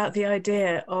think about the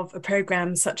idea of a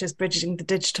programme such as Bridging the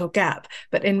Digital Gap,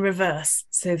 but in reverse,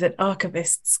 so that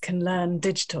archivists can learn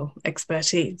digital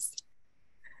expertise?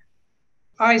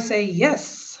 I say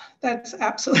yes, that's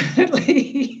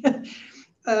absolutely,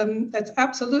 that's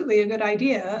absolutely a good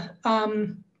idea.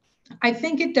 I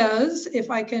think it does, if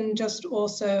I can just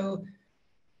also,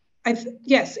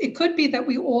 yes, it could be that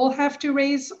we all have to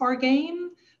raise our game,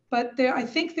 but I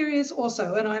think there is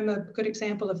also, and I'm a good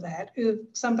example of that,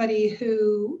 somebody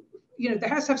who, there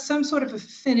has to have some sort of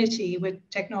affinity with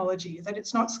technology, that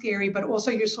it's not scary, but also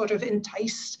you're sort of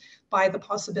enticed by the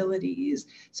possibilities.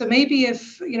 So maybe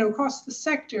if, across the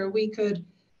sector, we could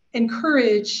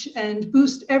encourage and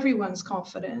boost everyone's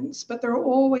confidence, but there are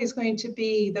always going to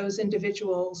be those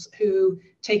individuals who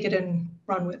take it and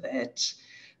run with it.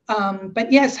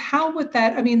 But yes, how would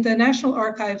that, the National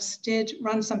Archives did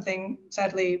run something,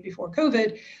 sadly, before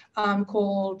COVID,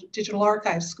 called Digital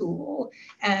Archive School.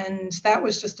 And that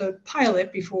was just a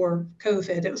pilot before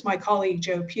COVID. It was my colleague,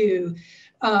 Joe Pugh.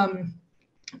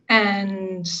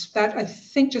 And that, I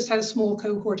think, just had a small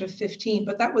cohort of 15,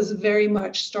 but that was very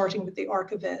much starting with the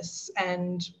archivists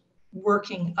and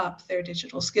working up their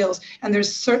digital skills. And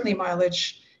there's certainly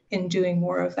mileage in doing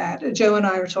more of that. Joe and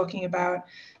I are talking about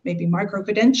maybe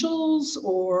micro-credentials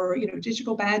or,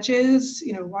 digital badges,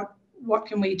 what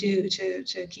can we do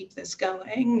to keep this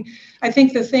going? I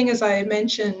think the thing, as I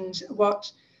mentioned,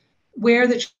 where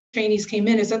the trainees came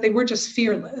in is that they were just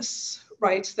fearless.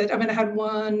 Right, that I had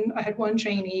one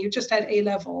trainee who just had A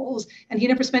levels, and he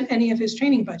never spent any of his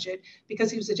training budget because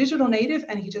he was a digital native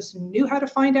and he just knew how to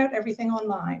find out everything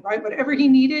online. Right, whatever he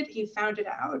needed, he found it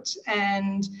out,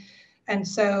 and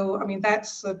so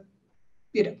that's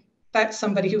that's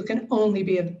somebody who can only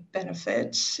be a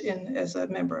benefit as a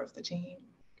member of the team.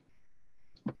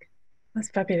 That's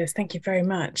fabulous. Thank you very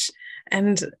much.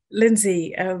 And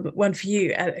Lynsey, one for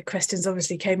you. Questions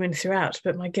obviously came in throughout,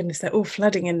 but my goodness, they're all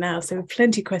flooding in now. So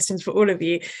plenty of questions for all of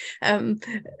you.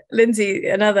 Lynsey,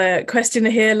 another questioner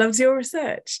here, loves your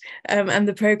research and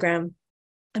the programme,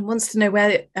 and wants to know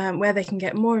where they can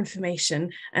get more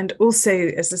information, and also,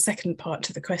 as a second part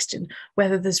to the question,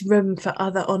 whether there's room for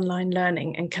other online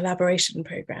learning and collaboration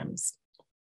programmes.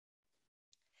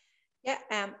 Yeah,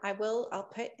 I'll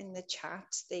put in the chat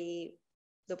the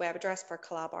web address for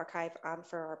Collab Archive and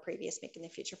for our previous Making the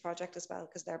Future project as well,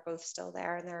 because they're both still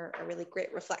there and they're a really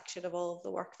great reflection of all of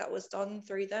the work that was done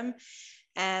through them.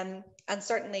 And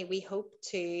certainly we hope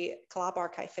Collab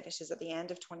Archive finishes at the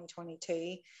end of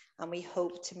 2022, and we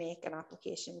hope to make an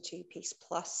application to Peace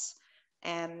Plus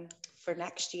for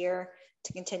next year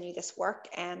to continue this work.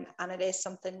 And it is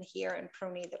something here in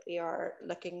PRONI that we are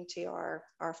looking to our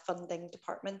funding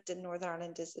department in Northern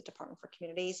Ireland, is the Department for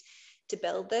Communities, to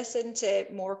build this into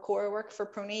more core work for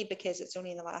PRONI, because it's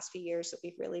only in the last few years that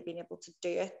we've really been able to do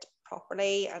it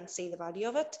properly and see the value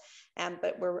of it.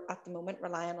 But we're at the moment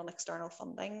relying on external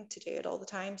funding to do it all the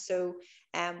time. So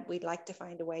we'd like to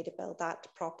find a way to build that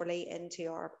properly into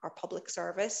our public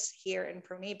service here in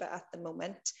PRONI. But at the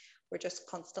moment, we're just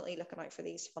constantly looking out for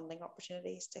these funding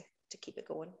opportunities to keep it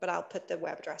going. But I'll put the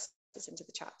web addresses into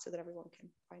the chat so that everyone can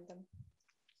find them.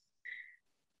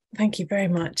 Thank you very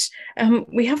much.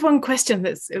 We have one question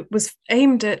that was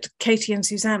aimed at Katie and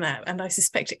Susannah, and I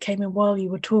suspect it came in while you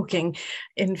were talking.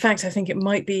 In fact, I think it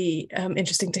might be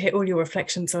interesting to hear all your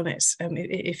reflections on it,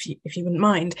 if you wouldn't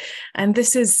mind. And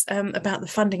this is about the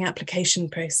funding application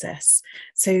process.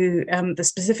 So the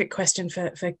specific question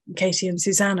for Katie and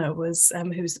Susannah was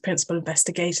who was the principal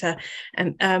investigator.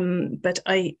 And but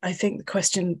I think the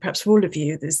question, perhaps for all of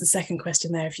you, there's the second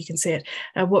question there, if you can see it.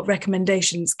 What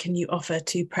recommendations can you offer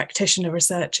to practitioner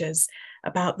researchers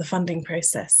about the funding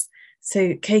process?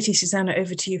 So Katie, Susannah,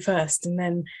 over to you first, and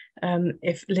then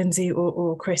if Lynsey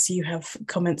or Chris, you have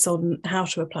comments on how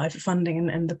to apply for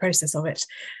funding and the process of it,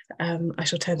 I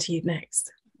shall turn to you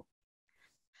next.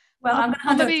 Well, I'm going to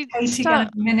hand over to Katie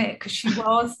again in a minute, because she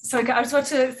was. So I just want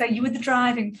to say you were the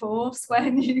driving force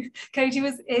when Katie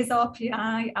is our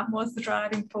PI and was the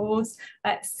driving force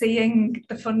at seeing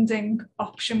the funding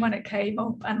option when it came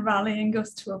up and rallying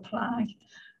us to apply.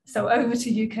 So over to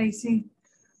you, Katie.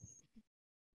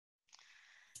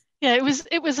 Yeah,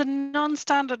 it was a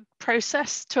non-standard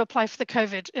process to apply for the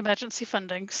COVID emergency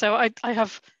funding. So I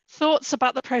have thoughts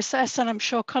about the process, and I'm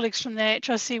sure colleagues from the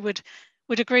HRC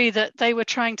would agree that they were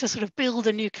trying to sort of build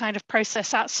a new kind of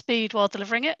process at speed while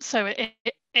delivering it. So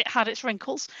it had its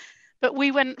wrinkles. But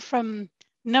we went from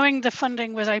knowing the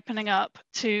funding was opening up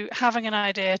to having an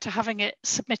idea to having it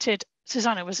submitted.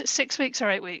 Susannah, was it 6 weeks or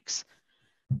 8 weeks?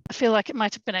 I feel like it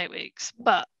might have been 8 weeks,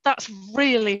 but that's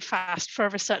really fast for a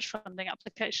research funding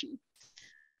application.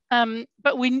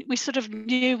 But we sort of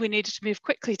knew we needed to move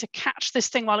quickly to catch this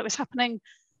thing while it was happening.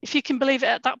 If you can believe it,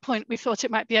 at that point, we thought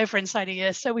it might be over inside a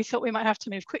year. So we thought we might have to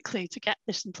move quickly to get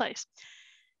this in place.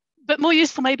 But more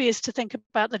useful maybe is to think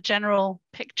about the general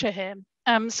picture here.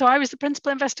 So I was the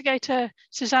principal investigator.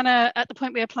 Susannah, at the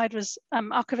point we applied, was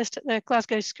archivist at the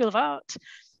Glasgow School of Art.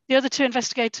 The other two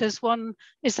investigators, one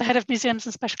is the head of museums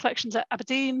and special collections at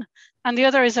Aberdeen, and the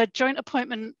other is a joint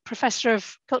appointment professor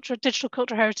of digital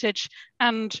cultural heritage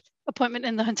and appointment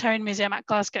in the Hunterian Museum at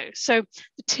Glasgow. So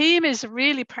the team is a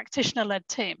really practitioner-led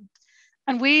team.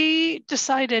 And we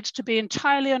decided to be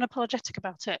entirely unapologetic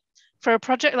about it for a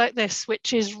project like this,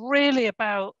 which is really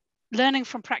about learning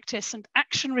from practice and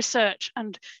action research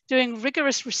and doing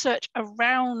rigorous research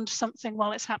around something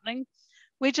while it's happening.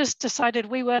 We just decided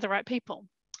we were the right people.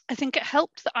 I think it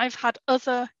helped that I've had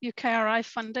other UKRI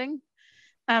funding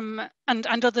and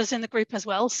others in the group as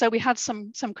well. So we had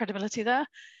some credibility there.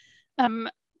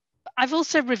 I've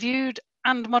also reviewed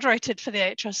and moderated for the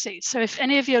HRC. So if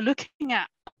any of you are looking at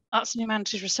Arts and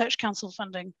Humanities Research Council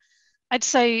funding, I'd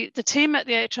say the team at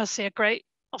the HRC are great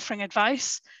offering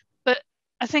advice, but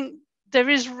I think there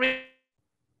is really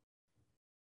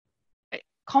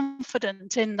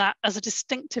confident in that as a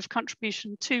distinctive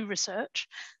contribution to research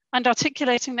and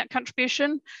articulating that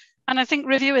contribution. And I think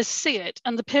reviewers see it,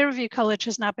 and the peer review college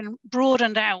has now been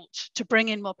broadened out to bring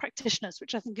in more practitioners,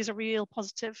 which I think is a real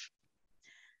positive.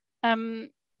 And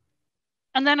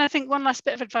then I think one last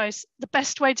bit of advice, the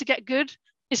best way to get good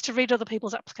is to read other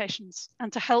people's applications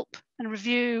and to help and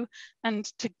review and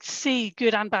to see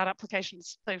good and bad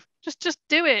applications. So just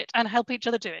do it and help each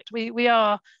other do it. We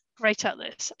are great at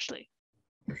this, actually.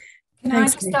 Can I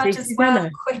just add as well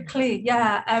quickly?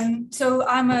 Yeah, so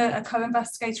I'm a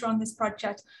co-investigator on this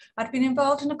project. I'd been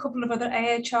involved in a couple of other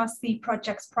AHRC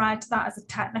projects prior to that as a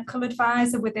technical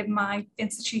advisor within my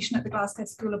institution at the Glasgow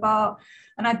School of Art.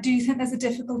 And I do think there's a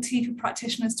difficulty for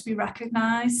practitioners to be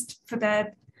recognised for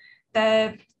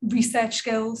their research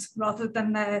skills rather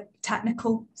than their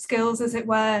technical skills, as it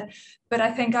were. But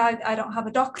I think I don't have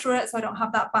a doctorate, so I don't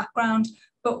have that background.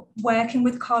 But working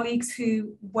with colleagues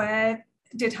who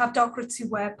did have doctorates, who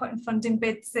were putting funding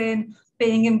bids in,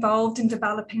 being involved in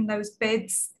developing those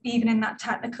bids, even in that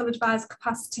technical advisor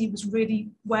capacity, was really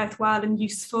worthwhile and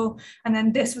useful. And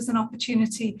then this was an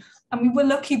opportunity. And we were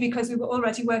lucky because we were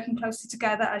already working closely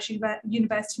together as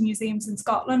university museums in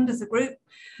Scotland as a group.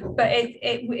 But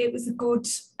it was a good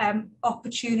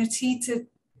opportunity to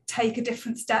take a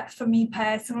different step for me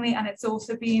personally, and it's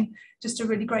also been just a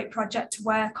really great project to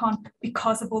work on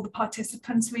because of all the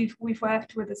participants we've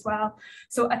worked with as well.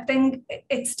 So I think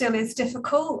it still is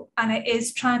difficult, and it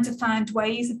is trying to find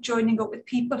ways of joining up with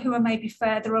people who are maybe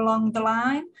further along the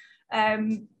line,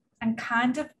 and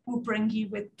kind of will bring you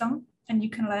with them, and you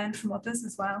can learn from others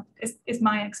as well, is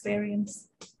my experience.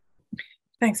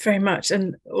 Thanks very much.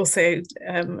 And also,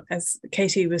 as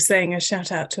Katie was saying, a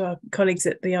shout out to our colleagues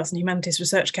at the Arts and Humanities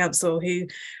Research Council who,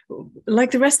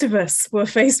 like the rest of us, were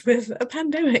faced with a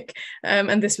pandemic.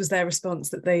 And this was their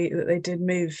response, that they did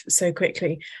move so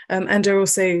quickly, and are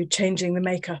also changing the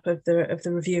makeup of the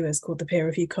reviewers, called the Peer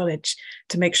Review College,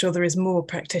 to make sure there is more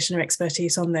practitioner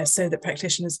expertise on there, so that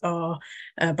practitioners are,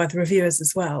 by the reviewers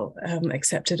as well,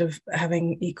 accepted of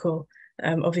having equal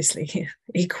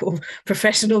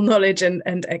professional knowledge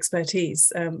and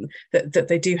expertise that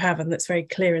they do have, and that's very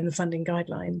clear in the funding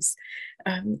guidelines.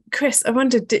 Chris, I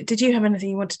wondered, did you have anything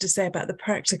you wanted to say about the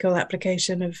practical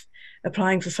application of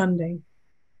applying for funding?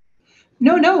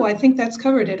 No, I think that's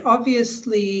covered it.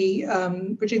 Obviously,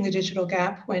 Bridging the Digital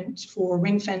Gap went for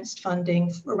ring-fenced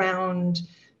funding around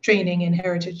training in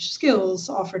heritage skills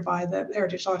offered by the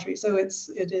Heritage Lottery. So it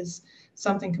is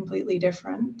something completely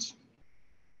different.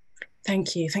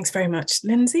 Thank you. Thanks very much.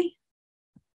 Lynsey?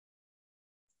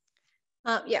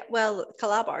 Yeah, well,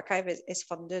 Collab Archive is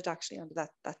funded actually under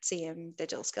that same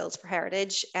Digital Skills for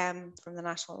Heritage from the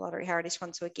National Lottery Heritage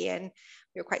Fund. So again,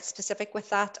 we were quite specific with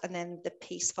that. And then the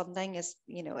PEACE funding is,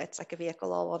 it's like a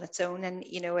vehicle all on its own. And,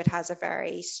 it has a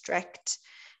very strict,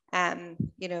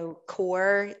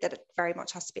 core that it very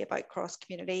much has to be about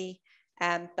cross-community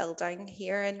building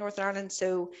here in Northern Ireland.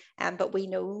 So, but we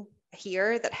know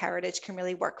here that Heritage can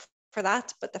really work for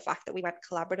that, but the fact that we went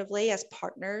collaboratively as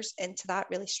partners into that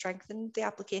really strengthened the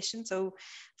application. So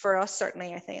for us,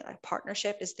 certainly, I think like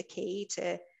partnership is the key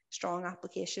to strong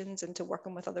applications and to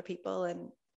working with other people, and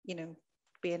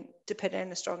to put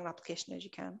in as strong an application as you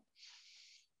can.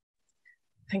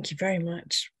 Thank you very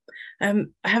much. I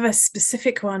have a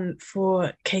specific one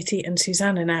for Katie and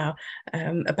Susannah now,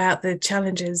 about the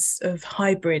challenges of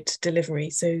hybrid delivery.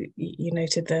 So you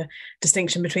noted the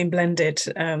distinction between blended,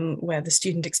 where the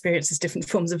student experiences different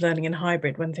forms of learning, and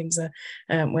hybrid, when things are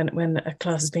when a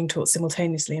class is being taught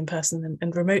simultaneously in person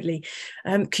and remotely.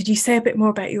 Could you say a bit more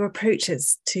about your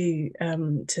approaches to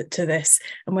this,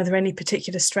 and were there any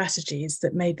particular strategies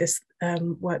that made this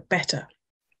work better?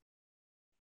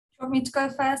 Want me to go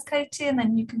first, Katie, and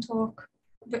then you can talk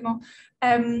a bit more?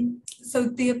 So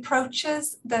the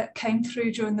approaches that came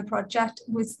through during the project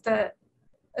was that,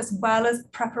 as well as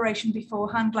preparation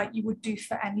beforehand, like you would do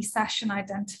for any session,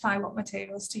 identify what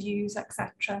materials to use,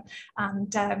 etc.,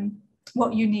 and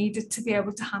what you needed to be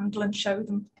able to handle and show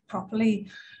them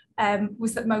properly,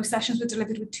 was that most sessions were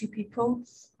delivered with 2 people,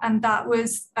 and that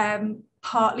was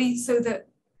partly so that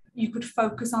you could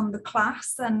focus on the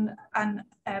class and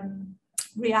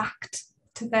react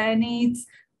to their needs,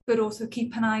 but also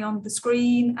keep an eye on the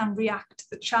screen and react to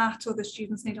the chat or the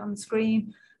students' need on the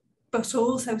screen, but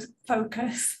also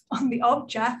focus on the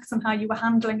objects and how you were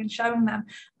handling and showing them,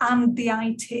 and the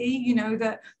IT,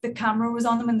 that the camera was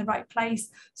on them in the right place.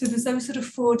 So there's those sort of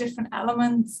 4 different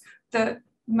elements that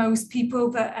most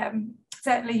people, that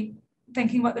certainly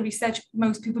thinking about the research,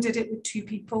 most people did it with 2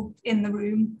 people in the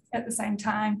room at the same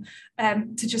time,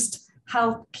 to just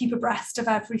help keep abreast of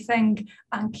everything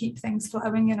and keep things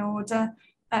flowing in order.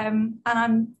 There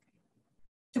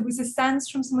was a sense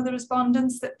from some of the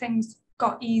respondents that things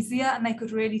got easier, and they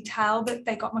could really tell that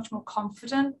they got much more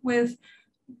confident with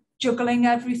juggling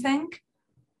everything.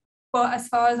 But as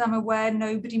far as I'm aware,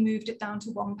 nobody moved it down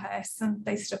to 1 person.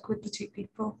 They stuck with the 2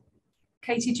 people.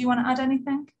 Katie, do you want to add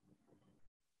anything?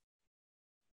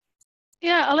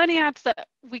 Yeah, I'll only add that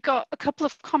we got a couple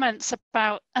of comments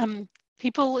about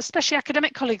people, especially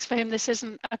academic colleagues for whom this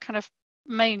isn't a kind of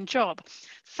main job,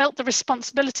 felt the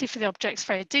responsibility for the objects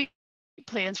very deeply.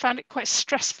 deeply and found it quite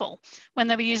stressful when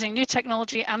they were using new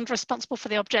technology and responsible for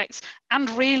the objects and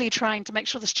really trying to make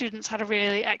sure the students had a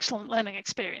really excellent learning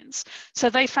experience. So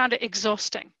they found it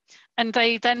exhausting. And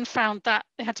they then found that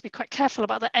they had to be quite careful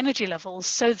about their energy levels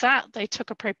so that they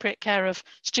took appropriate care of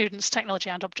students, technology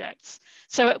and objects.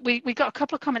 So we got a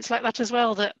couple of comments like that as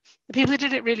well, that the people who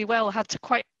did it really well had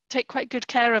to take quite good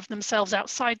care of themselves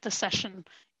outside the session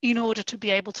in order to be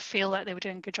able to feel like they were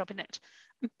doing a good job in it.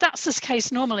 And that's the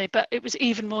case normally, but it was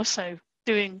even more so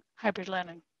doing hybrid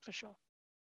learning for sure.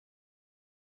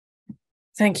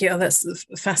 Thank you. Oh, that's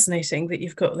fascinating that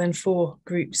you've got then 4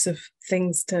 groups of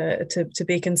things to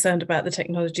be concerned about: the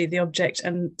technology, the object,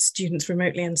 and students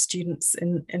remotely and students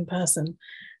in person.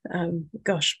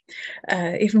 Gosh,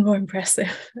 even more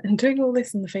impressive. And doing all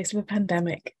this in the face of a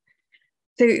pandemic.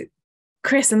 So,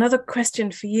 Chris, another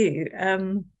question for you.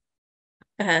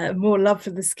 More love for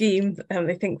the scheme.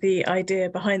 I think the idea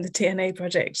behind the TNA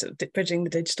project, Bridging the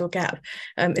Digital Gap,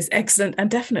 is excellent and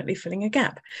definitely filling a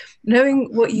gap. Knowing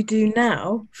what you do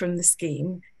now from the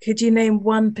scheme, could you name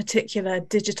one particular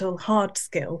digital hard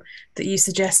skill that you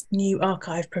suggest new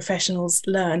archive professionals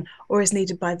learn or is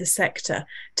needed by the sector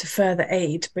to further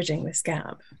aid bridging this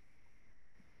gap?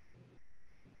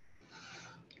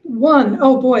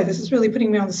 Oh boy, this is really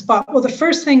putting me on the spot. Well, the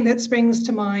first thing that springs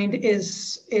to mind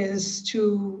is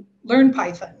to learn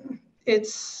Python.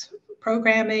 Its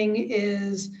programming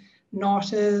is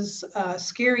not as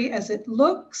scary as it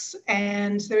looks,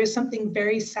 and there is something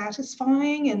very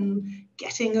satisfying in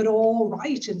getting it all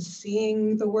right and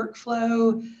seeing the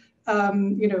workflow,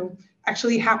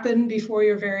 actually happen before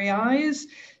your very eyes.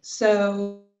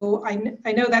 So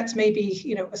I know that's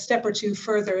maybe, a step or two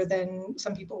further than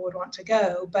some people would want to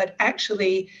go, but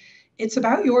actually it's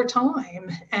about your time.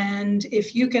 And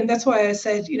if you can, that's why I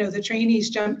said, the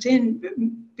trainees jumped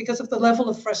in because of the level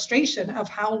of frustration of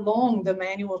how long the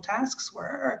manual tasks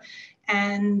were.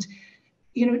 And,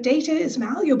 data is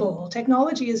malleable,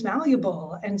 technology is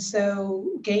malleable. And so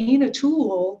gain a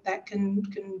tool that can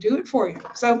do it for you.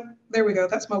 So there we go.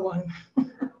 That's my one.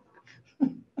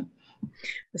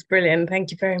 That's brilliant.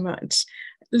 Thank you very much.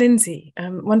 Lynsey,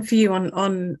 one for you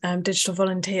on digital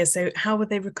volunteers. So how were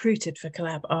they recruited for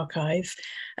Collab Archive?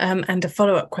 And a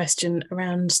follow-up question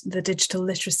around the digital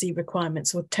literacy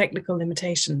requirements or technical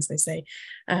limitations, they say,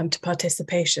 to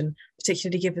participation,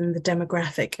 particularly given the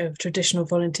demographic of traditional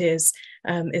volunteers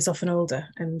is often older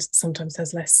and sometimes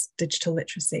has less digital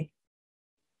literacy.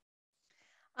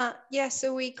 Yeah,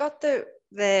 so we got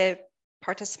the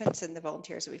participants and the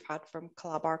volunteers that we've had from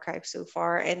Collab Archive so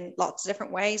far in lots of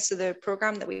different ways. So the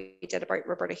program that we did about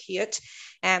Roberta Hewitt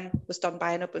was done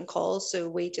by an open call. So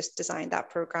we just designed that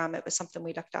program. It was something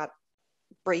we looked at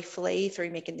briefly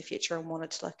through Making the Future and wanted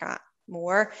to look at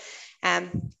more.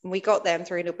 We got them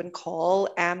through an open call.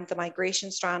 The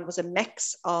migration strand was a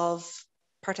mix of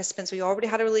participants we already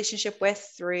had a relationship with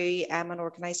through an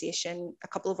organisation, a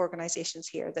couple of organisations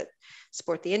here that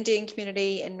support the Indian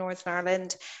community in Northern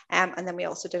Ireland. And then we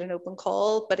also did an open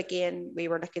call, but again, we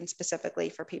were looking specifically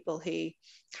for people who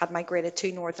had migrated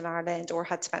to Northern Ireland or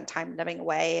had spent time living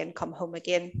away and come home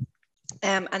again.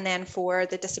 And then for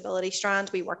the disability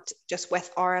strand, we worked just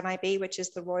with RNIB, which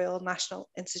is the Royal National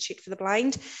Institute for the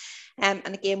Blind. And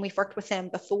again, we've worked with them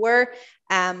before,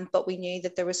 but we knew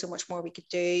that there was so much more we could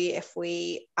do if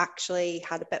we actually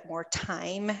had a bit more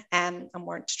time and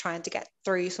weren't trying to get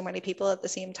through so many people at the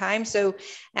same time. So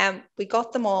we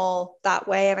got them all that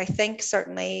way. And I think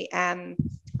certainly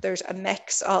there's a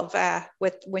mix of,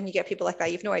 when you get people like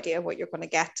that, you've no idea what you're going to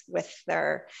get with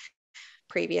their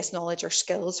previous knowledge or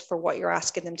skills for what you're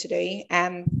asking them to do.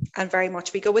 And very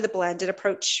much we go with a blended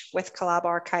approach with Collab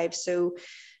Archive. So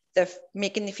the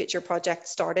Making the Future project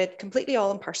started completely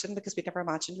all in person because we never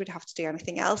imagined we'd have to do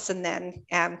anything else. And then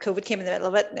COVID came in the middle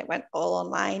of it and it went all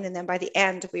online. And then by the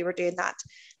end, we were doing that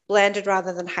blended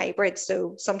rather than hybrid.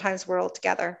 So sometimes we're all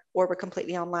together or we're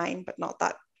completely online, but not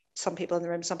that some people in the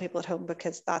room, some people at home,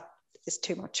 because that is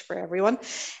too much for everyone.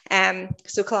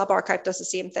 So Collab Archive does the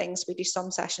same things. We do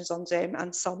some sessions on Zoom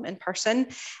and some in person.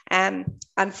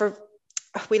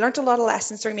 We learned a lot of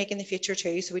lessons through Making the Future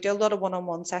too. So we do a lot of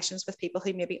one-on-one sessions with people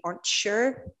who maybe aren't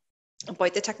sure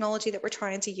about the technology that we're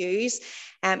trying to use.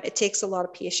 It takes a lot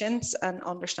of patience and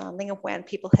understanding of when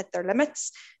people hit their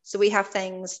limits. So we have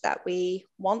things that we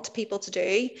want people to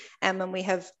do, and we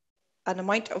have an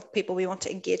amount of people we want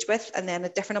to engage with, and then a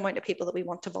different amount of people that we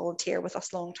want to volunteer with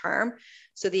us long term.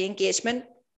 So the engagement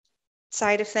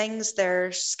side of things,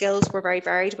 their skills were very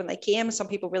varied when they came. Some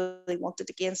people really wanted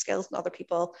to gain skills and other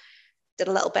people did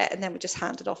a little bit, and then we just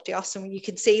hand it off to us. And you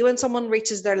can see when someone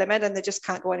reaches their limit and they just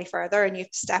can't go any further, and you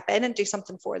have to step in and do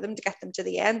something for them to get them to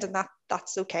the end, and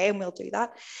that's okay, and we'll do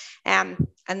that. And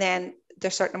then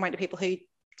there's a certain amount of people who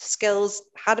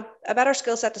had a better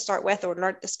skill set to start with, or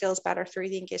learned the skills better through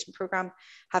the engagement program,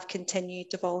 have continued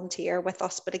to volunteer with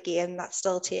us. But again, that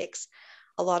still takes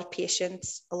a lot of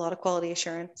patience, a lot of quality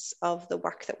assurance of the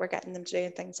work that we're getting them to do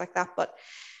and things like that. But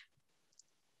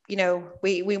you know,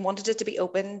 we wanted it to be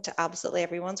open to absolutely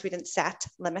everyone. So we didn't set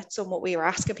limits on what we were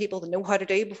asking people to know how to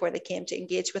do before they came to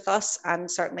engage with us.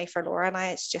 And certainly for Laura and I,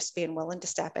 it's just being willing to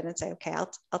step in and say, okay,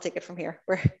 I'll take it from here.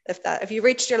 If you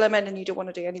reached your limit and you don't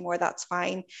want to do any more, that's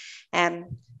fine.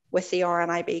 With the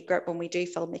RNIB group, when we do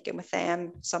filmmaking with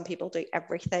them, some people do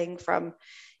everything from,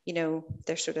 you know,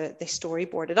 they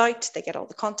storyboard it out, they get all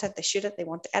the content, they shoot it, they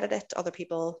want to edit it. Other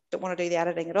people don't want to do the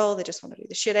editing at all, they just want to do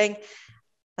the shooting.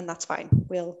 And that's fine.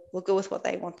 We'll go with what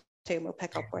they want to, and we'll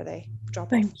pick up where they drop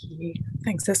off. Thank you.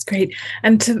 Thanks, that's great.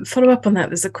 And to follow up on that,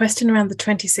 there's a question around the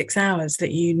 26 hours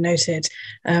that you noted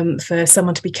for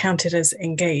someone to be counted as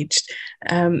engaged.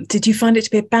 Did you find it to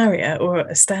be a barrier or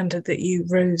a standard that you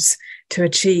rose to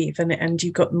achieve, and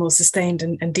you got more sustained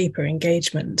and deeper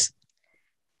engagement?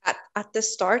 At the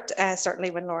start,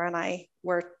 certainly when Laura and I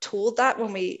were told that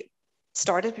when we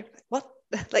started, what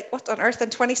on earth? And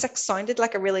 26 sounded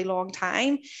like a really long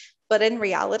time, but in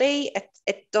reality,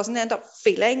 it doesn't end up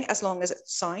feeling as long as it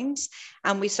sounds.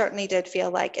 And we certainly did feel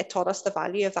like it taught us the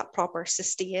value of that proper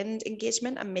sustained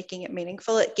engagement and making it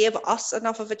meaningful. It gave us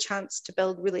enough of a chance to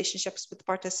build relationships with the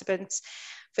participants.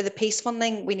 For the peace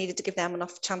funding, we needed to give them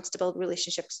enough chance to build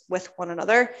relationships with one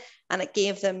another, and it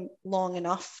gave them long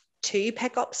enough to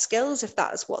pick up skills if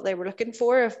that is what they were looking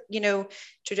for. If, you know,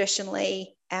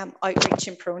 traditionally outreach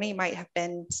in PRONI might have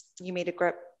been you meet a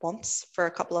group once for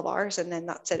a couple of hours and then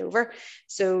that's it over.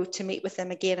 So to meet with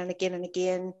them again and again and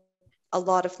again, a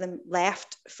lot of them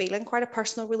left feeling quite a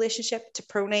personal relationship to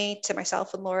PRONI, to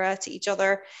myself and Laura, to each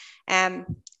other.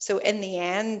 So in the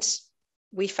end,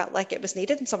 we felt like it was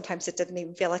needed, and sometimes it didn't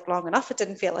even feel like long enough. It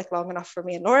didn't feel like long enough for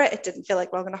me and Laura. It didn't feel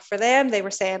like long enough for them. They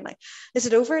were saying, like, is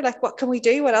it over? Like, what can we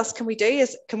do? What else can we do?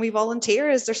 Can we volunteer?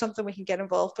 Is there something we can get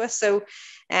involved with? So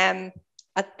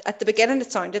at the beginning,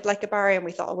 it sounded like a barrier, and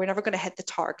we thought, we're never going to hit the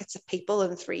targets of people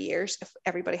in 3 years if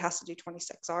everybody has to do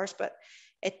 26 hours. But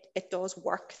it does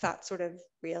work, that sort of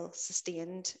real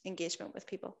sustained engagement with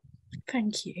people.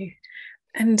 Thank you.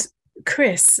 And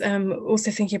Chris,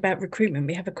 also thinking about recruitment,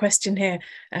 we have a question here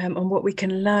on what we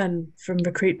can learn from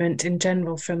recruitment in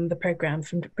general from the programme,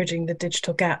 from Bridging the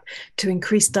Digital Gap, to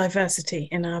increase diversity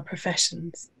in our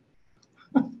professions.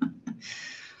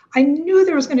 I knew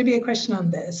there was going to be a question on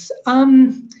this.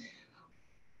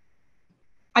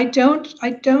 I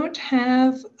don't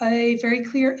have a very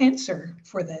clear answer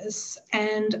for this,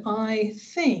 and I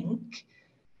think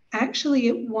actually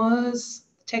it was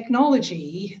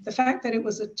technology. The fact that it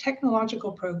was a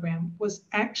technological program was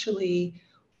actually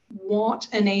what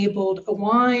enabled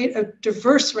a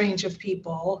diverse range of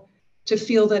people to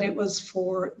feel that it was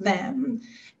for them.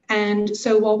 And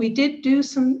so while we did do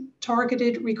some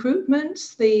targeted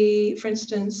recruitments, for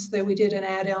instance, we did an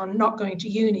ad on not going to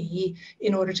uni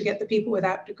in order to get the people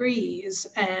without degrees.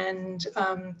 And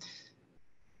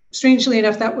strangely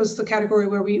enough, that was the category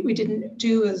where we didn't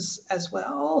do as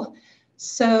well.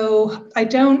 So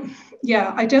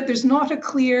there's not a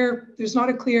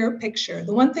clear picture.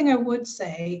 The one thing I would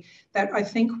say that I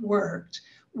think worked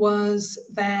was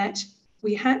that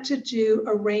we had to do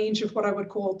a range of what I would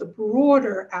call the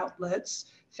broader outlets,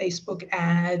 Facebook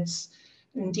ads,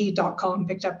 Indeed.com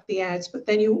picked up the ads, but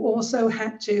then you also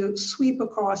had to sweep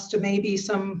across to maybe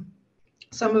some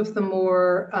of the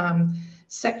more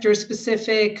sector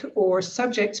specific or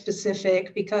subject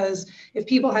specific, because if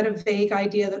people had a vague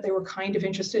idea that they were kind of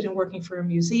interested in working for a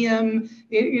museum,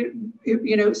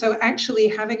 so actually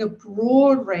having a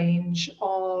broad range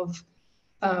of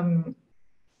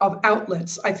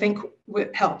outlets, I think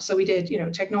would help. So we did,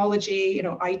 technology,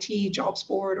 IT, jobs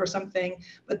board or something,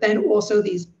 but then also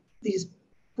these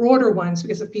broader ones,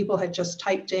 because if people had just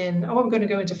typed in, I'm going to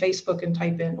go into Facebook and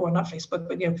type in, or not Facebook,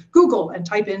 but Google and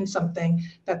type in something,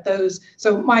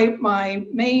 so my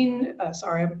main,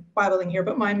 sorry, I'm babbling here,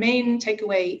 but my main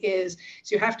takeaway is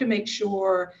you have to make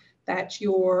sure that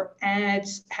your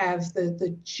ads have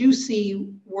the juicy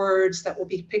words that will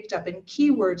be picked up in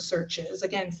keyword searches.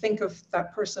 Again, think of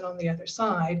that person on the other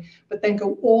side, but then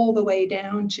go all the way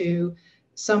down to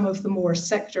some of the more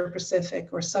sector specific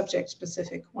or subject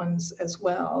specific ones as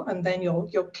well. And then you'll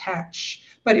catch,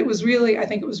 but it was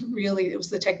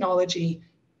the technology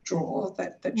draw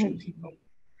that drew people.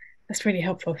 That's really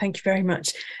helpful. Thank you very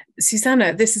much.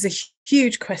 Susannah, this is a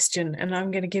huge question, and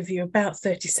I'm going to give you about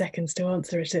 30 seconds to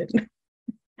answer it in.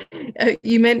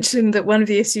 You mentioned that one of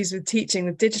the issues with teaching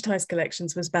with digitised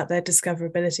collections was about their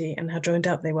discoverability and how joined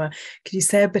up they were. Could you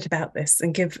say a bit about this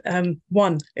and give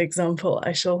one example,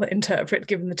 I shall interpret,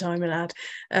 given the time allowed,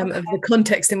 of the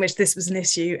context in which this was an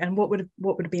issue, and what would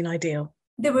have been ideal?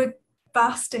 There were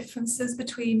vast differences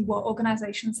between what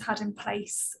organisations had in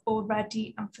place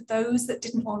already, and for those that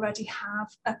didn't already have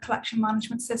a collection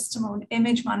management system or an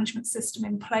image management system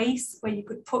in place where you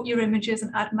could put your images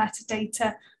and add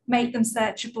metadata, make them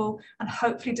searchable and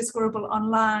hopefully discoverable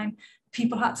online,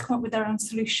 people had to come up with their own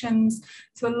solutions.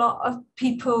 So a lot of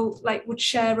people would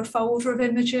share a folder of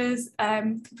images,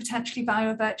 potentially via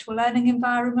a virtual learning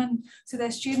environment, so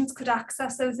their students could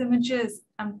access those images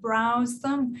and browse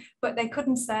them, but they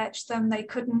couldn't search them. They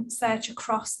couldn't search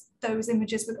across those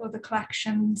images with other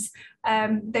collections.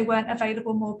 They weren't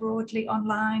available more broadly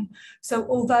online. So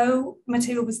although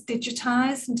material was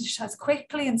digitised and digitised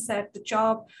quickly and served the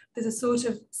job, there's a sort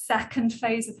of second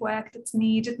phase of work that's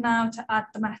needed now to add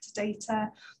the metadata,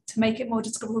 to make it more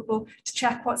discoverable, to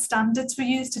check what standards were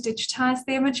used to digitise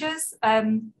the images.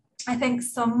 I think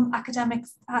some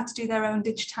academics had to do their own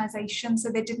digitisation,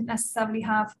 so they didn't necessarily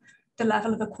have the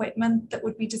level of equipment that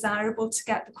would be desirable to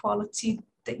get the quality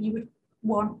that you would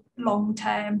want long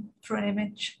term for an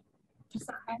image.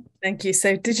 Thank you.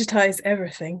 So digitize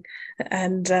everything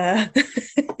and and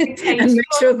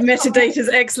make sure the metadata is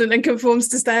excellent and conforms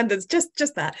to standards.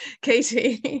 Just that,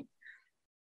 Katie.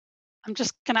 I'm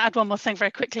just going to add one more thing very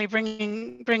quickly,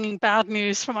 bringing bad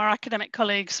news from our academic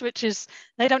colleagues, which is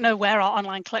they don't know where our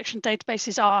online collection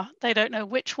databases are. They don't know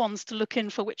which ones to look in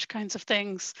for which kinds of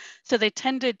things. So they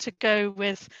tended to go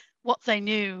with what they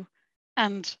knew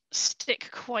and stick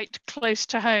quite close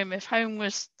to home. If home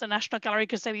was the National Gallery,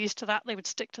 because they were used to that, they would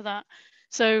stick to that.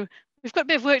 So we've got a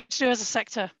bit of work to do as a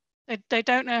sector. They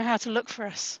don't know how to look for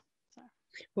us.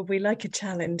 Well, we like a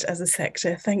challenge as a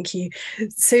sector. Thank you.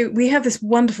 So we have this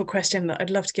wonderful question that I'd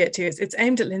love to get to. It's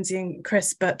aimed at Lynsey and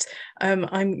Chris, but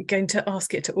I'm going to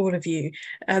ask it to all of you.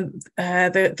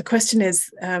 The question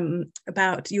is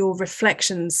about your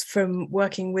reflections from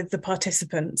working with the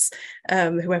participants,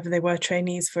 whoever they were,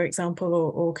 trainees, for example,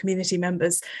 or community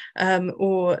members,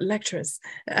 or lecturers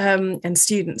and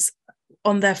students,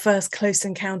 on their first close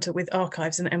encounter with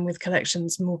archives and with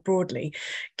collections more broadly.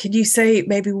 Could you say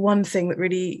maybe one thing that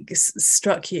really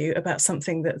struck you about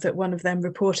something that one of them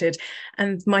reported?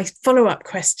 And my follow-up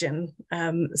question,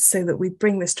 so that we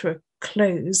bring this to a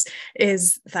close,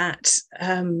 is that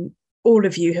all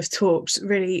of you have talked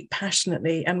really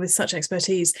passionately and with such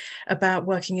expertise about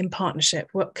working in partnership,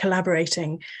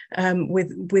 collaborating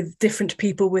with different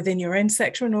people within your own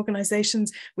sector and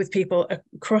organisations, with people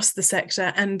across the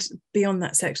sector and beyond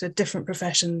that sector, different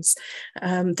professions,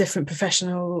 different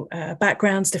professional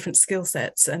backgrounds, different skill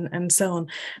sets, and so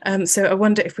on. So I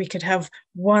wonder if we could have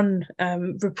one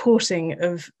reporting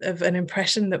of an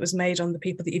impression that was made on the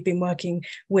people that you've been working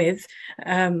with,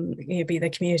 be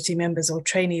they community members or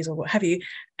trainees or what have you,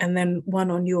 and then one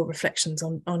on your reflections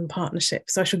on partnership.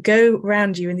 So I shall go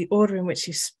round you in the order in which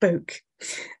you spoke,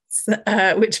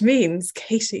 which means,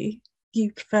 Katie,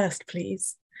 you first,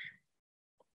 please.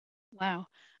 Wow.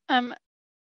 I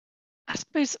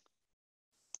suppose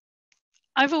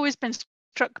I've always been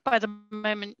struck by the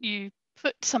moment you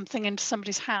put something into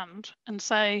somebody's hand and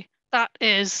say, that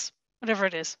is, whatever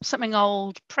it is, something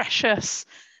old, precious,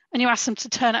 and you ask them to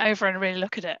turn it over and really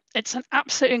look at it. It's an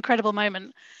absolutely incredible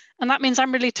moment. And that means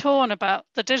I'm really torn about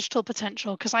the digital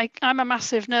potential, because I'm a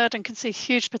massive nerd and can see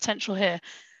huge potential here.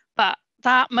 But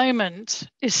that moment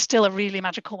is still a really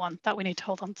magical one that we need to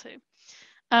hold on to.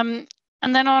 And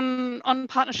then on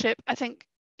partnership, I think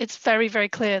it's very, very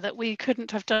clear that we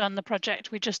couldn't have done the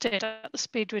project we just did at the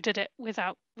speed we did it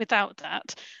without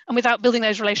that, and without building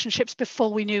those relationships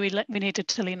before we knew we needed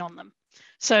to lean on them.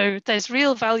 So there's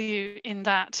real value in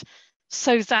that,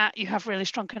 so that you have really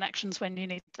strong connections when you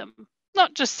need them.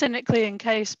 Not just cynically in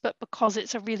case, but because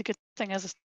it's a really good thing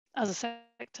as a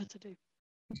sector to do.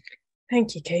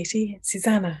 Thank you, Katie.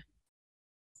 Susannah.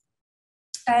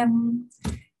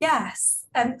 Yes,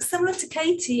 similar to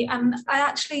Katie, and I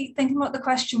actually, thinking about the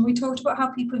question, we talked about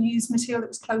how people use material that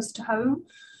was close to home,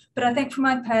 but I think from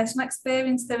my personal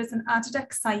experience, there is an added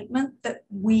excitement that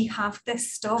we have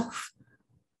this stuff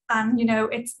and, you know,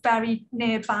 it's very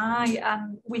nearby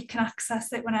and we can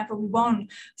access it whenever we want.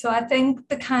 So I think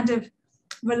the kind of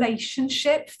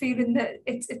relationship, feeling that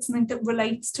it's something that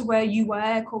relates to where you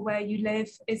work or where you live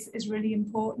is really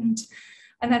important.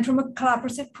 And then from a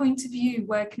collaborative point of view,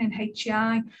 working in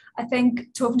HEI, I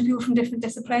think talking to people from different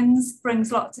disciplines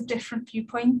brings lots of different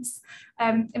viewpoints.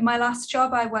 In my last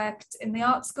job, I worked in the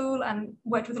art school and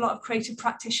worked with a lot of creative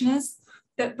practitioners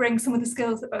that bring some of the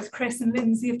skills that both Chris and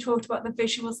Lynsey have talked about, the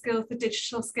visual skills, the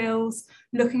digital skills,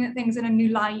 looking at things in a new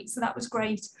light. So that was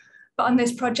great. But on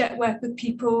this project, worked with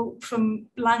people from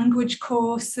language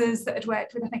courses that had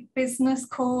worked with, I think, business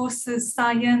courses,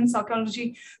 science,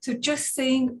 archaeology. So just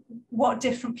seeing what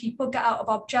different people get out of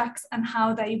objects and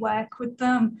how they work with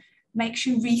them makes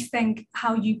you rethink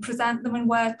how you present them and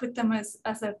work with them as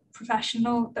a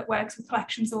professional that works with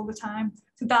collections all the time.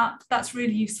 So that's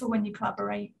really useful when you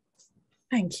collaborate.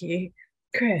 Thank you.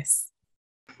 Chris?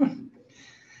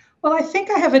 Well, I think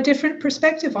I have a different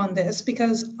perspective on this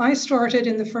because I started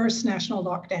in the first national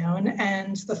lockdown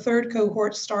and the third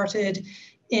cohort started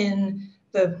in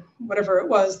the, whatever it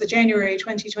was, the January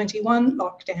 2021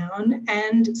 lockdown.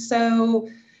 And so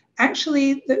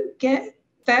actually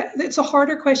it's a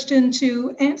harder question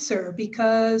to answer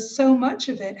because so much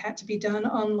of it had to be done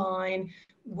online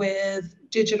with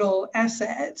digital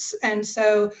assets. And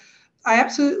so I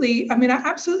absolutely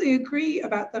agree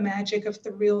about the magic of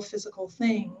the real physical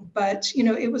thing, but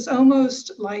it was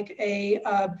almost like a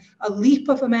leap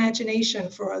of imagination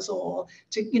for us all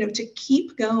to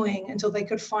keep going until they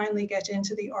could finally get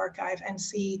into the archive and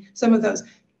see some of those.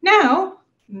 Now,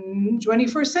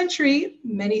 21st century,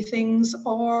 many things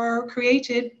are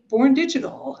created born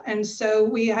digital, and so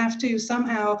we have to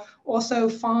somehow also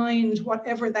find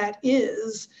whatever that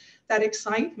is, that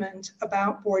excitement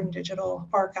about board and digital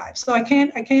archives. So I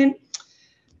can't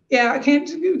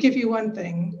give you one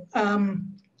thing,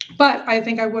 but I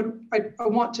think I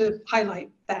want to highlight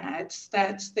that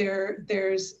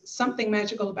there's something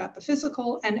magical about the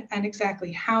physical and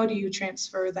exactly how do you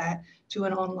transfer that to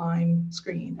an online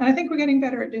screen. And I think we're getting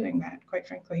better at doing that, quite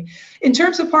frankly. In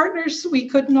terms of partners, we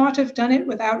could not have done it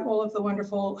without all of the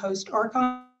wonderful host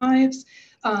archives.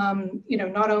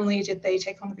 Not only did they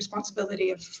take on the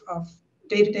responsibility of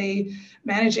day-to-day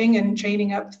managing and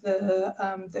training up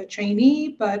the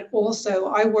trainee, but also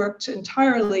I worked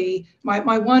entirely,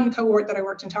 my one cohort that I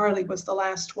worked entirely was the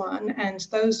last one, and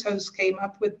those hosts came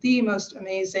up with the most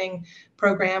amazing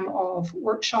program of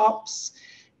workshops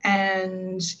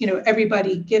and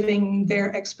everybody giving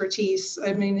their expertise.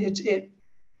 I mean, it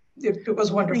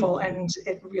was wonderful and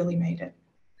it really made it.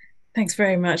 Thanks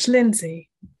very much. Lynsey?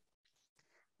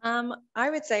 I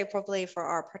would say probably for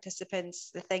our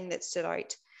participants, the thing that stood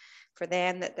out for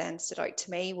them that then stood out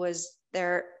to me was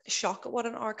their shock at what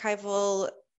an archival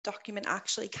document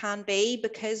actually can be,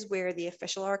 because we're the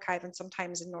official archive and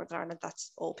sometimes in Northern Ireland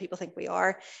that's all people think we are,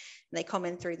 and they come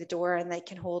in through the door and they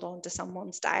can hold on to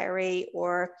someone's diary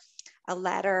or a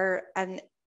letter and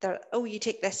oh, you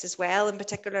take this as well, and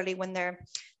particularly when they're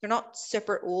not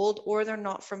super old or they're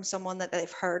not from someone that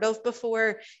they've heard of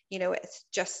before, it's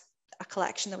just a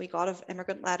collection that we got of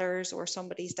immigrant letters or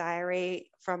somebody's diary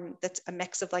from that's a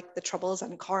mix of like the Troubles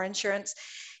and car insurance.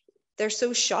 They're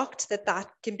so shocked that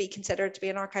can be considered to be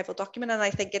an archival document, and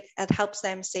I think it helps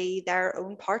them see their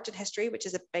own part in history, which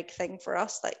is a big thing for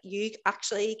us, that you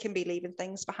actually can be leaving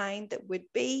things behind that would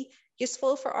be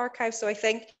useful for archives. So I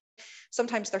think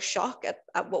sometimes they're shocked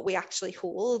at what we actually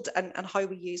hold and how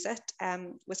we use it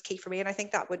was key for me. And I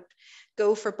think that would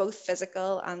go for both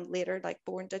physical and later like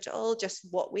born digital, just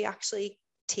what we actually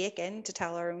take in to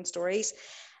tell our own stories.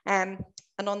 And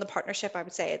on the partnership, I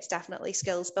would say it's definitely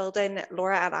skills building.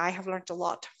 Laura and I have learned a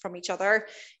lot from each other.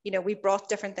 We brought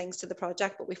different things to the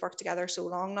project, but we've worked together so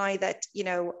long now that,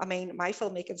 my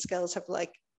filmmaking skills have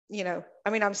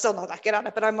I'm still not that good at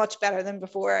it, but I'm much better than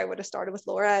before I would have started with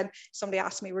Laura. And somebody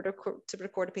asked me to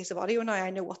record a piece of audio, now I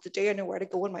know what to do, I know where to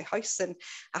go in my house, and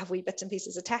I have wee bits and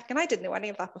pieces of tech, and I didn't know any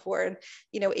of that before. And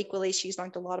equally she's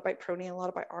learned a lot about PRONI and a lot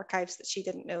about archives that she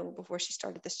didn't know before she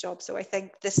started this job. So I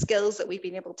think the skills that we've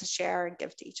been able to share and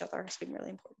give to each other has been really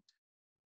important.